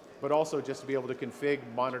 but also just to be able to config,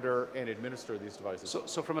 monitor, and administer these devices.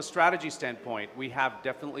 So from a strategy standpoint, we have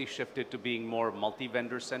definitely shifted to being more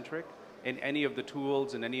multi-vendor centric in any of the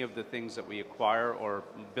tools and any of the things that we acquire or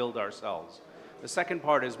build ourselves. The second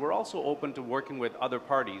part is we're also open to working with other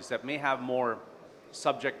parties that may have more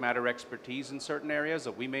subject matter expertise in certain areas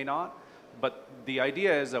that we may not. But the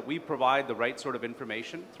idea is that we provide the right sort of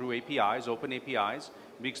information through APIs, open APIs.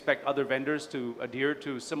 We expect other vendors to adhere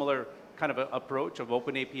to similar kind of a approach of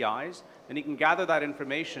open APIs. And you can gather that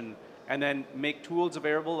information and then make tools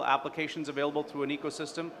available, applications available through an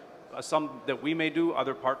ecosystem, some that we may do,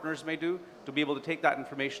 other partners may do, to be able to take that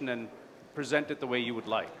information and present it the way you would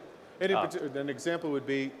like. And an example would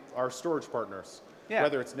be our storage partners. Yeah.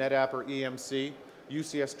 Whether it's NetApp or EMC,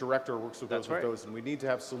 UCS Director works with those, and we need to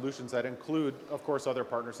have solutions that include, of course, other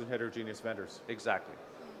partners and heterogeneous vendors. Exactly.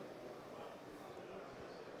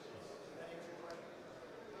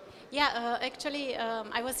 Yeah, actually,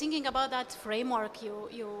 I was thinking about that framework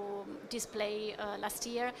you display last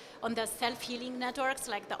year on the self-healing networks,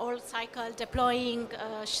 like the old cycle, deploying,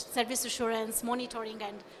 service assurance, monitoring,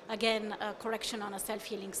 and again, correction on a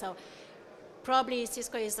self-healing. So probably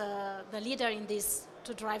Cisco is the leader in this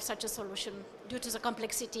to drive such a solution due to the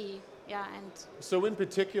complexity. Yeah, and so in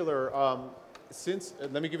particular,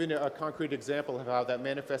 let me give you a concrete example of how that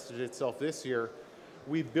manifested itself this year.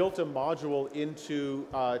 We built a module into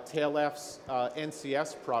TailF's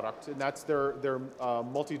NCS product, and that's their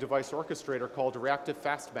multi-device orchestrator called Reactive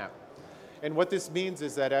Fast Map. And what this means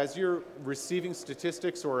is that as you're receiving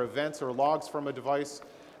statistics or events or logs from a device,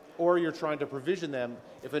 or you're trying to provision them,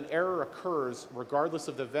 if an error occurs, regardless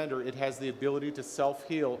of the vendor, it has the ability to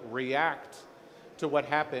self-heal, react to what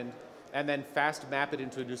happened, and then fast map it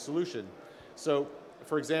into a new solution. So,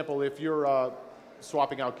 for example, if you're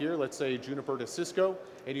swapping out gear, let's say Juniper to Cisco,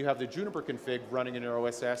 and you have the Juniper config running in your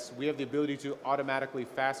OSS, we have the ability to automatically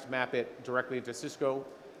fast map it directly into Cisco,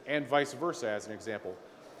 and vice versa, as an example.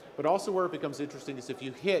 But also where it becomes interesting is if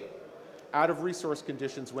you hit out of resource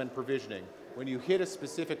conditions when provisioning. When you hit a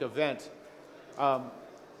specific event,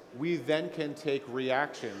 we then can take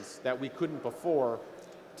reactions that we couldn't before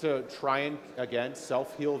to try and, again,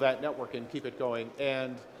 self-heal that network and keep it going.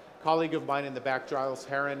 And a colleague of mine in the back, Giles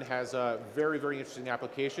Heron, has a very, very interesting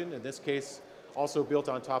application, in this case, also built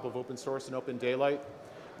on top of open source and open daylight,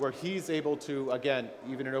 where he's able to, again,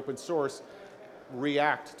 even in open source,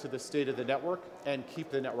 react to the state of the network and keep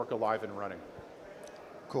the network alive and running.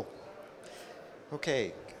 Cool.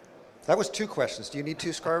 Okay. That was 2 questions. Do you need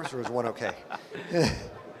 2 scarves, or is one okay?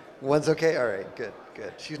 One's okay? All right, good,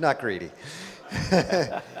 good. She's not greedy.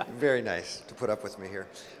 Very nice to put up with me here.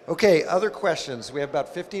 Okay, other questions. We have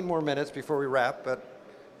about 15 more minutes before we wrap, but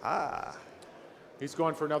He's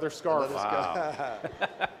going for another scarf. Wow.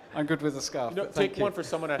 I'm good with the scarf. No, take one for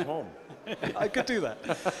someone at home. I could do that.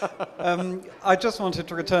 I just wanted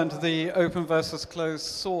to return to the open versus closed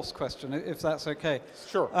source question, if that's okay.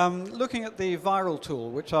 Sure. Looking at the Viral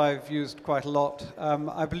tool, which I've used quite a lot,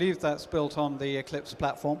 I believe that's built on the Eclipse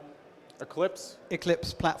platform. Eclipse?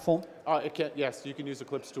 Eclipse platform. Yes, you can use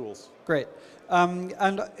Eclipse tools. Great.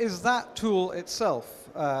 And is that tool itself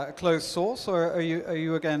a closed source, or are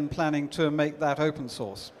you again planning to make that open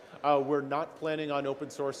source? We're not planning on open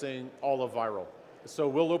sourcing all of Viral. So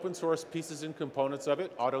we'll open source pieces and components of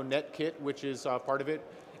it. AutoNetKit, which is part of it,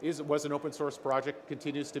 was an open source project,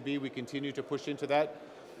 continues to be. We continue to push into that.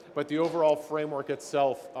 But the overall framework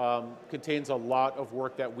itself contains a lot of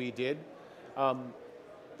work that we did.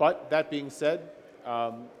 But that being said,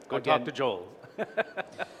 go talk to Joel.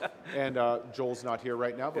 And Joel's not here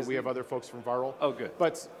right now, but we have other folks from Viral. Oh, good.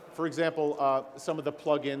 But for example, some of the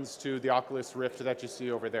plugins to the Oculus Rift that you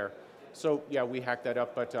see over there. So yeah, we hacked that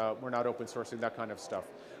up, but we're not open sourcing that kind of stuff.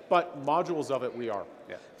 But modules of it, we are.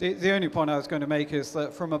 Yeah. The only point I was going to make is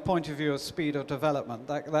that from a point of view of speed of development,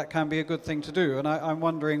 that can be a good thing to do. And I'm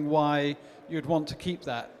wondering why you'd want to keep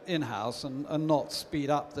that in-house and not speed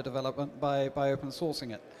up the development by open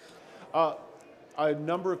sourcing it. A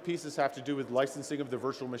number of pieces have to do with licensing of the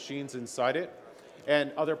virtual machines inside it.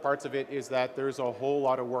 And other parts of it is that there's a whole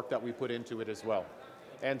lot of work that we put into it as well.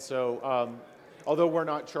 And so, although we're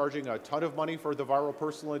not charging a ton of money for the Viral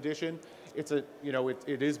Personal Edition, it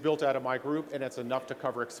is built out of my group, and it's enough to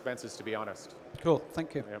cover expenses, to be honest. Cool,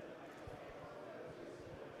 thank you. Yep.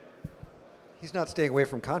 he's not staying away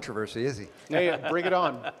from controversy, is he? Hey, bring it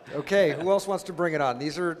on. Okay, who else wants to bring it on?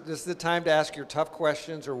 This is the time to ask your tough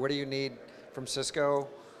questions, or what do you need from Cisco?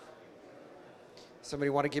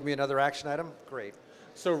 Somebody want to give me another action item? Great.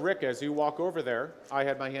 So Rick, as you walk over there, I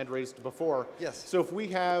had my hand raised before. Yes. So if we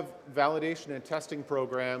have validation and testing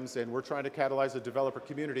programs and we're trying to catalyze a developer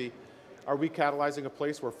community, are we catalyzing a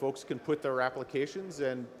place where folks can put their applications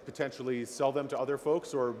and potentially sell them to other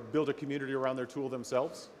folks or build a community around their tool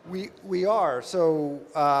themselves? We are. So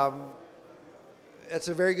it's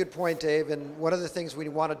a very good point, Dave. And one of the things we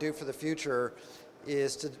want to do for the future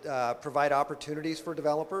is to provide opportunities for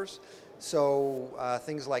developers. So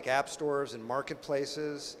things like app stores and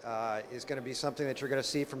marketplaces is going to be something that you're going to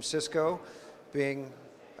see from Cisco being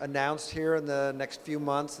announced here in the next few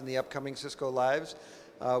months in the upcoming Cisco Lives.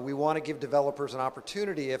 We want to give developers an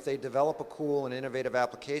opportunity if they develop a cool and innovative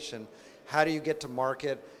application. How do you get to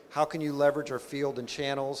market? How can you leverage our field and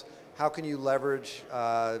channels? How can you leverage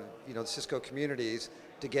the Cisco communities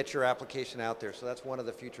to get your application out there? So that's one of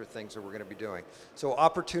the future things that we're going to be doing. So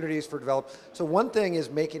opportunities for developers. So one thing is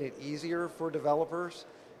making it easier for developers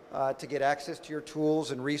to get access to your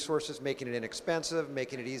tools and resources, making it inexpensive,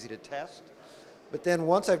 making it easy to test. But then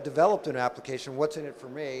once I've developed an application, what's in it for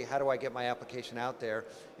me? How do I get my application out there?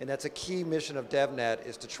 And that's a key mission of DevNet,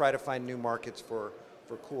 is to try to find new markets for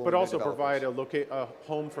cool. But also provide a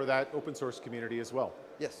home for that open source community as well.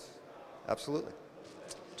 Yes, absolutely.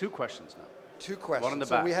 2 questions now. 2 questions. One in the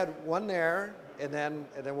so back. we had one there, and then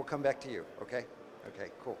we'll come back to you. Okay.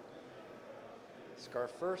 Okay. Cool.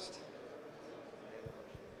 Scarf first.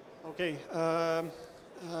 Okay.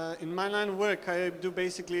 In my line of work, I do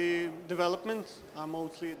basically development. I'm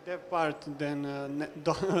mostly dev part than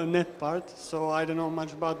net part, so I don't know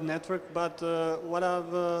much about network. But what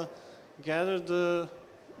I've gathered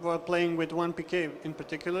while playing with 1PK in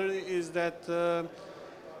particular is that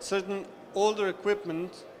certain older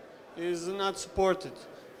equipment is not supported.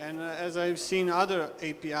 And as I've seen other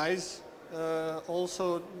APIs,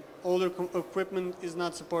 also older equipment is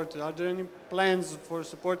not supported. Are there any plans for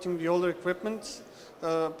supporting the older equipment?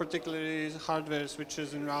 Particularly hardware,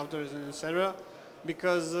 switches and routers and etc.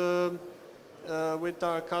 Because with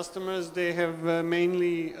our customers, they have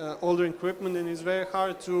mainly older equipment, and it's very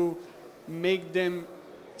hard to make them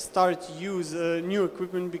start use new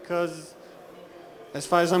equipment, because as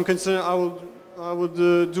far as I'm concerned, I would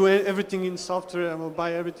do everything in software, I will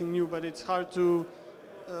buy everything new, but it's hard to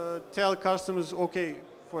tell customers, okay,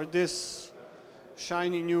 for this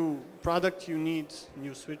shiny new product, you need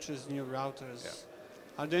new switches, new routers. Yeah.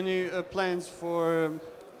 Are there any plans for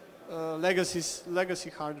legacy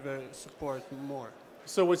hardware support more?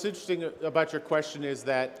 So what's interesting about your question is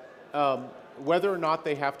that whether or not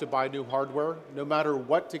they have to buy new hardware, no matter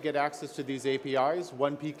what to get access to these APIs,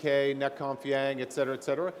 1PK, netconf yang, et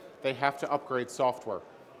cetera, they have to upgrade software.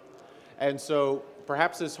 And so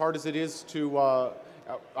perhaps as hard as it is to,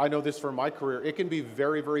 I know this from my career, it can be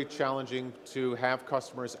very, very challenging to have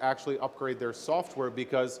customers actually upgrade their software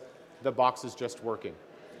because the box is just working.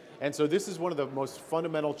 And so this is one of the most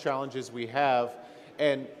fundamental challenges we have,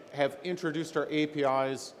 and have introduced our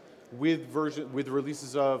APIs with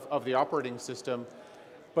releases of the operating system.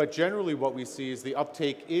 But generally what we see is the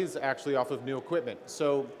uptake is actually off of new equipment.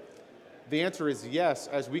 So the answer is yes,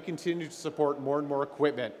 as we continue to support more and more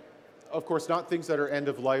equipment. Of course, not things that are end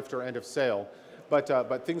of life or end of sale,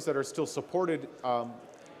 but things that are still supported,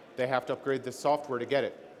 they have to upgrade the software to get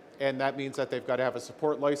it. And that means that they've got to have a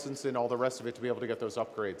support license and all the rest of it to be able to get those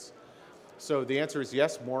upgrades. So the answer is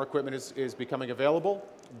yes, more equipment is becoming available,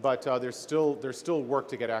 but there's still work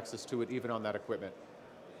to get access to it even on that equipment.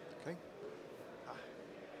 Okay.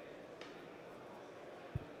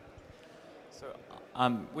 So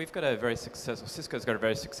we've got a very successful, Cisco's got a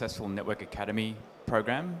very successful Network Academy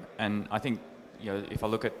program, and I think, you know, if I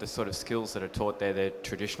look at the sort of skills that are taught there, they're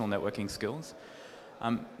traditional networking skills.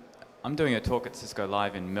 I'm doing a talk at Cisco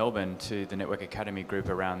Live in Melbourne to the Network Academy group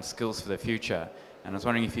around skills for the future, and I was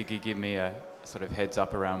wondering if you could give me a sort of heads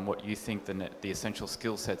up around what you think the essential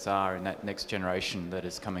skill sets are in that next generation that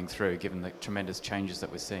is coming through, given the tremendous changes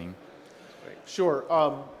that we're seeing. Sure.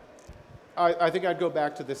 I think I'd go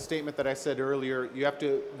back to the statement that I said earlier. You have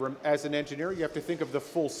to, as an engineer, you have to think of the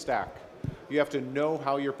full stack. You have to know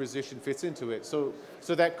how your position fits into it. So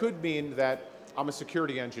that could mean that I'm a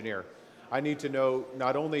security engineer. I need to know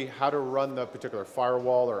not only how to run the particular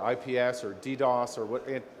firewall or IPS or DDoS or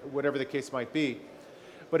whatever the case might be,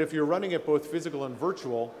 but if you're running it both physical and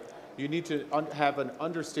virtual, you need to have an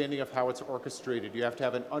understanding of how it's orchestrated. You have to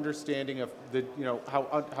have an understanding of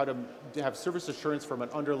how to have service assurance from an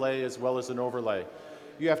underlay as well as an overlay.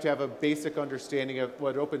 You have to have a basic understanding of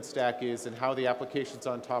what OpenStack is and how the applications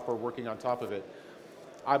on top are working on top of it.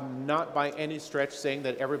 I'm not by any stretch saying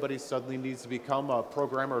that everybody suddenly needs to become a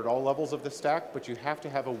programmer at all levels of the stack, but you have to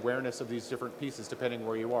have awareness of these different pieces depending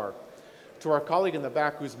where you are. To our colleague in the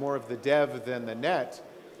back who's more of the dev than the net,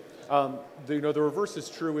 the reverse is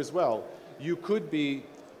true as well. You could be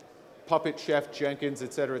Puppet, Chef, Jenkins,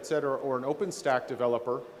 et cetera, or an OpenStack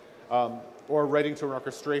developer, or writing to an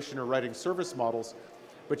orchestration or writing service models,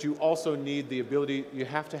 but you also need the ability, you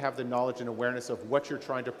have to have the knowledge and awareness of what you're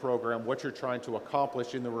trying to program, what you're trying to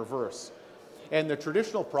accomplish in the reverse. And the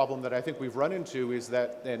traditional problem that I think we've run into is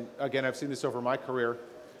that, and again, I've seen this over my career,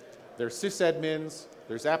 there's sysadmins,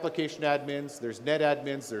 there's application admins, there's net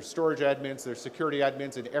admins, there's storage admins, there's security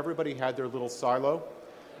admins, and everybody had their little silo.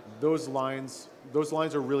 Those lines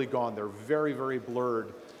are really gone. They're very, very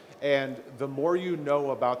blurred. And the more you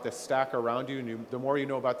know about the stack around you, the more you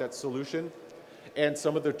know about that solution, and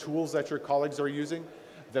some of the tools that your colleagues are using,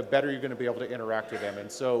 the better you're going to be able to interact with them. And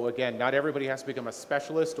so again, not everybody has to become a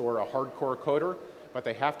specialist or a hardcore coder, but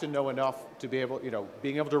they have to know enough to be able,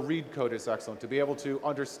 being able to read code is excellent, to be able to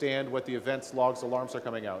understand what the events, logs, alarms are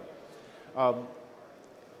coming out.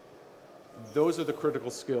 Those are the critical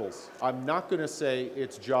skills. I'm not going to say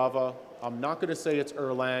it's Java. I'm not going to say it's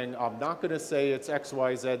Erlang. I'm not going to say it's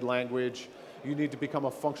XYZ language. You need to become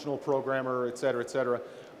a functional programmer, et cetera, et cetera.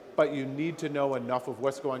 But you need to know enough of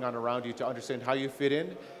what's going on around you to understand how you fit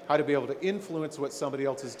in, how to be able to influence what somebody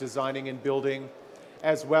else is designing and building,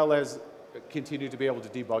 as well as continue to be able to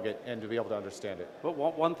debug it and to be able to understand it. But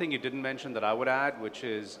one thing you didn't mention that I would add, which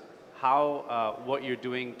is how what you're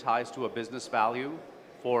doing ties to a business value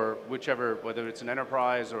for whichever, whether it's an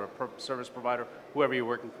enterprise or a service provider, whoever you're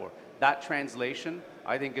working for. That translation,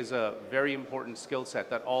 I think, is a very important skill set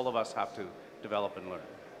that all of us have to develop and learn.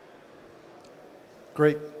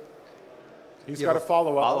 Great. He's got a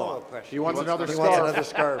follow-up. Follow-up question. He wants another scarf. He wants another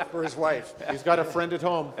scarf for his wife. He's got a friend at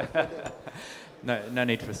home. No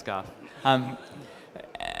need for a scarf.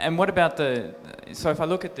 And what about so if I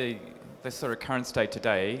look at the sort of current state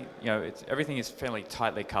today, everything is fairly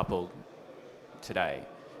tightly coupled today.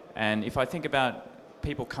 And if I think about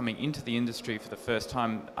people coming into the industry for the first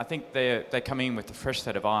time, I think they're coming in with a fresh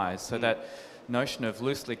set of eyes. So that notion of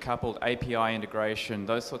loosely coupled API integration,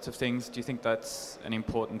 those sorts of things, do you think that's an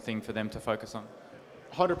important thing for them to focus on?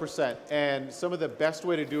 100%. And some of the best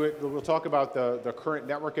way to do it, we'll talk about the current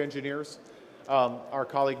network engineers. Our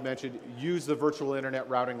colleague mentioned, use the virtual internet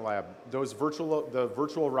routing lab. The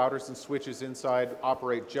virtual routers and switches inside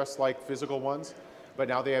operate just like physical ones, but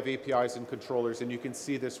now they have APIs and controllers, and you can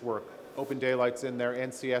see this work. Open Daylight's in there,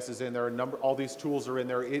 NCS is in there, all these tools are in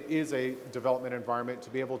there. It is a development environment to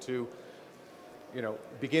be able to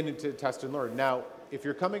begin to test and learn. Now, if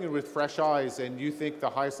you're coming in with fresh eyes and you think the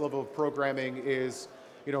highest level of programming is,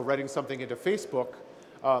 writing something into Facebook,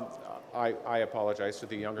 I apologize to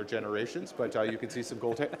the younger generations, but you can see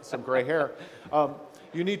some gray hair.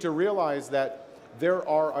 You need to realize that there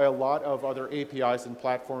are a lot of other APIs and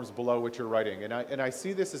platforms below which you're writing, and I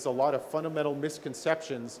see this as a lot of fundamental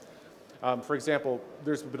misconceptions. For example,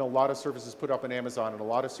 there's been a lot of services put up in Amazon and a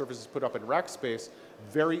lot of services put up in Rackspace,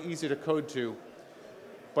 very easy to code to,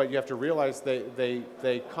 but you have to realize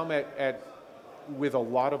they come with a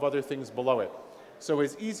lot of other things below it. So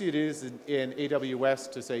as easy it is in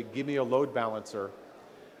AWS to say, give me a load balancer,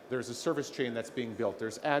 there's a service chain that's being built,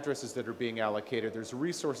 there's addresses that are being allocated, there's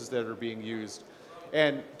resources that are being used.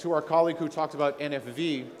 And to our colleague who talked about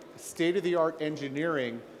NFV, state-of-the-art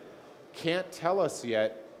engineering can't tell us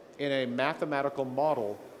yet in a mathematical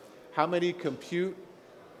model how many compute,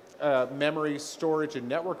 memory, storage, and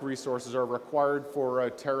network resources are required for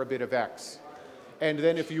a terabit of X. And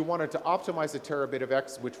then if you wanted to optimize a terabit of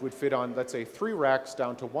X, which would fit on, let's say, 3 racks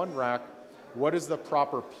down to 1 rack, what is the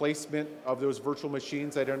proper placement of those virtual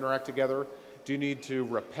machines that interact together? Do you need to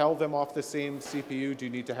repel them off the same CPU? Do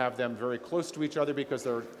you need to have them very close to each other because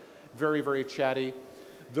they're very, very chatty?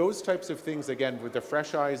 Those types of things, again, with the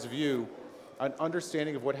fresh eyes view, an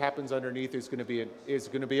understanding of what happens underneath is going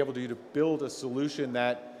to be able to build a solution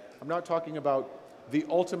that, I'm not talking about the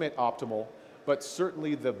ultimate optimal, but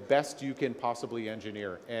certainly the best you can possibly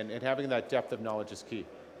engineer. And having that depth of knowledge is key.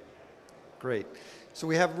 Great. So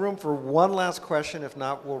we have room for one last question. If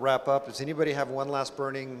not, we'll wrap up. Does anybody have one last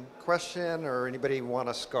burning question, or anybody want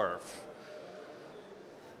a scarf?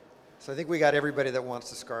 So I think we got everybody that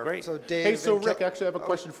wants a scarf. Great. So Dave. Hey, so Rick, actually I have a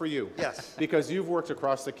question for you. Yes. Because you've worked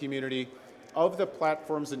across the community. Of the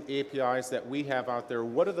platforms and APIs that we have out there,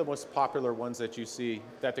 what are the most popular ones that you see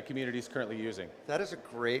that the community is currently using? That is a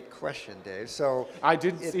great question, Dave. So I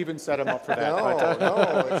didn't even set him up for that.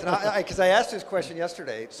 No, it's not, because I asked this question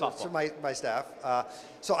yesterday to my staff.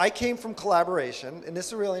 So I came from collaboration, and this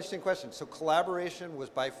is a really interesting question. So collaboration was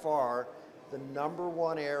by far the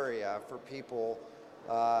 #1 area for people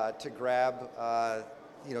to grab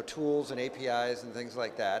tools and APIs and things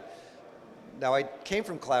like that. Now, I came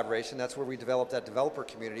from collaboration. That's where we developed that developer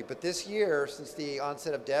community. But this year, since the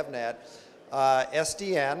onset of DevNet,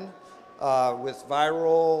 SDN with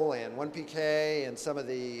Viral and 1PK and some of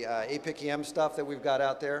the APIC-EM stuff that we've got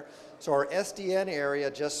out there. So our SDN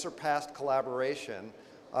area just surpassed collaboration,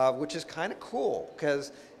 which is kind of cool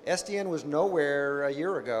because SDN was nowhere a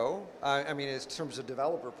year ago, I mean, in terms of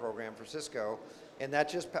developer program for Cisco, and that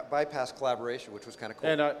just bypassed collaboration, which was kind of cool.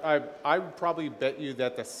 And I would probably bet you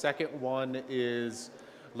that the second one is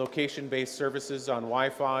location-based services on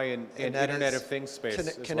Wi-Fi and Internet of Things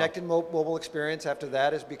space. Connected mobile experience after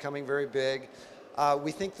that is becoming very big.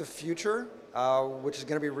 We think the future, which is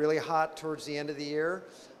going to be really hot towards the end of the year,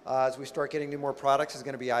 as we start getting more products, is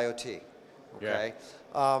going to be IoT. Okay.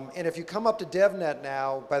 Yeah. And if you come up to DevNet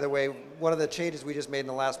now, by the way, one of the changes we just made in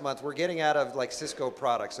the last month, we're getting out of like Cisco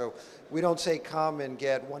products. So we don't say come and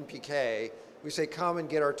get 1PK. We say come and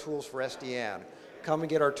get our tools for SDN. Come and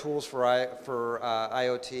get our tools for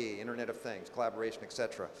IoT, Internet of Things, collaboration,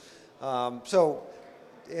 etc. So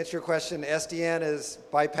to answer your question, SDN is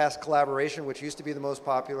bypass collaboration, which used to be the most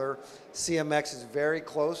popular. CMX is very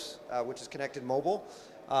close, which is connected mobile.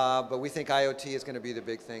 But we think IoT is going to be the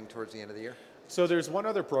big thing towards the end of the year. So there's one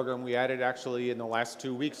other program we added actually in the last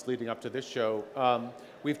 2 weeks leading up to this show.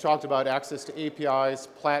 We've talked about access to APIs,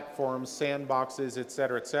 platforms, sandboxes, et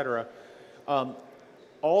cetera, et cetera.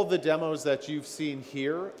 All the demos that you've seen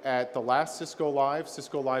here at the last Cisco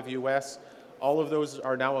Live US, all of those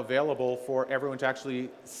are now available for everyone to actually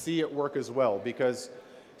see it work as well, because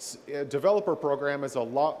a developer program is a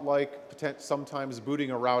lot like sometimes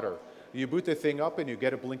booting a router. You boot the thing up and you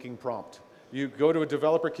get a blinking prompt. You go to a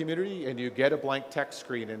developer community and you get a blank text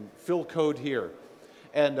screen and fill code here.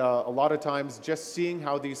 And a lot of times just seeing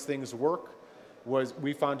how these things work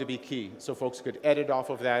we found to be key. So folks could edit off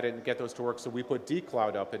of that and get those to work. So we put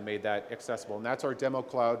dCloud up and made that accessible. And that's our demo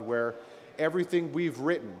cloud where everything we've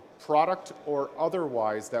written, product or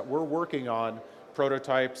otherwise, that we're working on,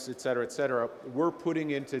 prototypes, et cetera, we're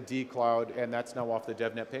putting into dCloud, and that's now off the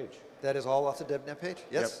DevNet page. That is all off the DevNet page?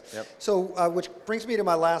 Yes? Yep. So, which brings me to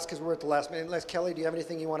my last, because we're at the last minute. Unless, Kelly, do you have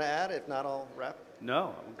anything you want to add? If not, I'll wrap.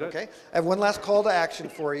 No, I'm good. Okay. I have one last call to action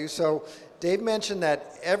for you. So, Dave mentioned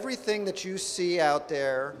that everything that you see out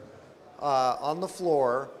there on the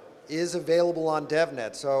floor is available on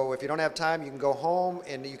DevNet. So if you don't have time, you can go home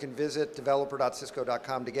and you can visit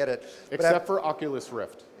developer.cisco.com to get it. Except for Oculus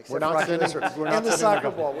Rift. We're not Oculus Rift. And the soccer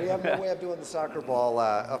ball. We have no way of doing the soccer ball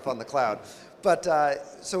up on the cloud. But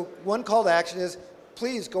so one call to action is,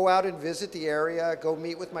 please go out and visit the area, go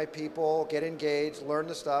meet with my people, get engaged, learn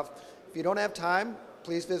the stuff. If you don't have time,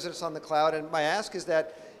 please visit us on the cloud. And my ask is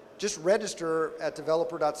that just register at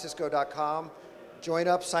developer.cisco.com, join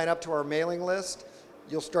up, sign up to our mailing list.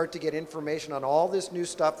 You'll start to get information on all this new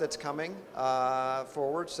stuff that's coming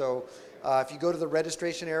forward. So if you go to the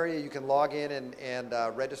registration area, you can log in and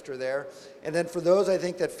register there. And then for those, I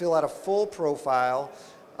think, that fill out a full profile,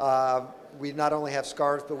 we not only have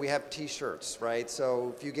scarves, but we have T-shirts, right?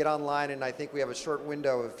 So if you get online, and I think we have a short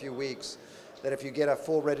window of a few weeks, that if you get a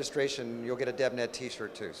full registration, you'll get a DevNet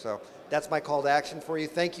T-shirt too. So that's my call to action for you.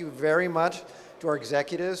 Thank you very much to our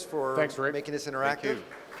executives for making this interactive. Thank you.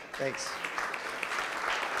 Thanks.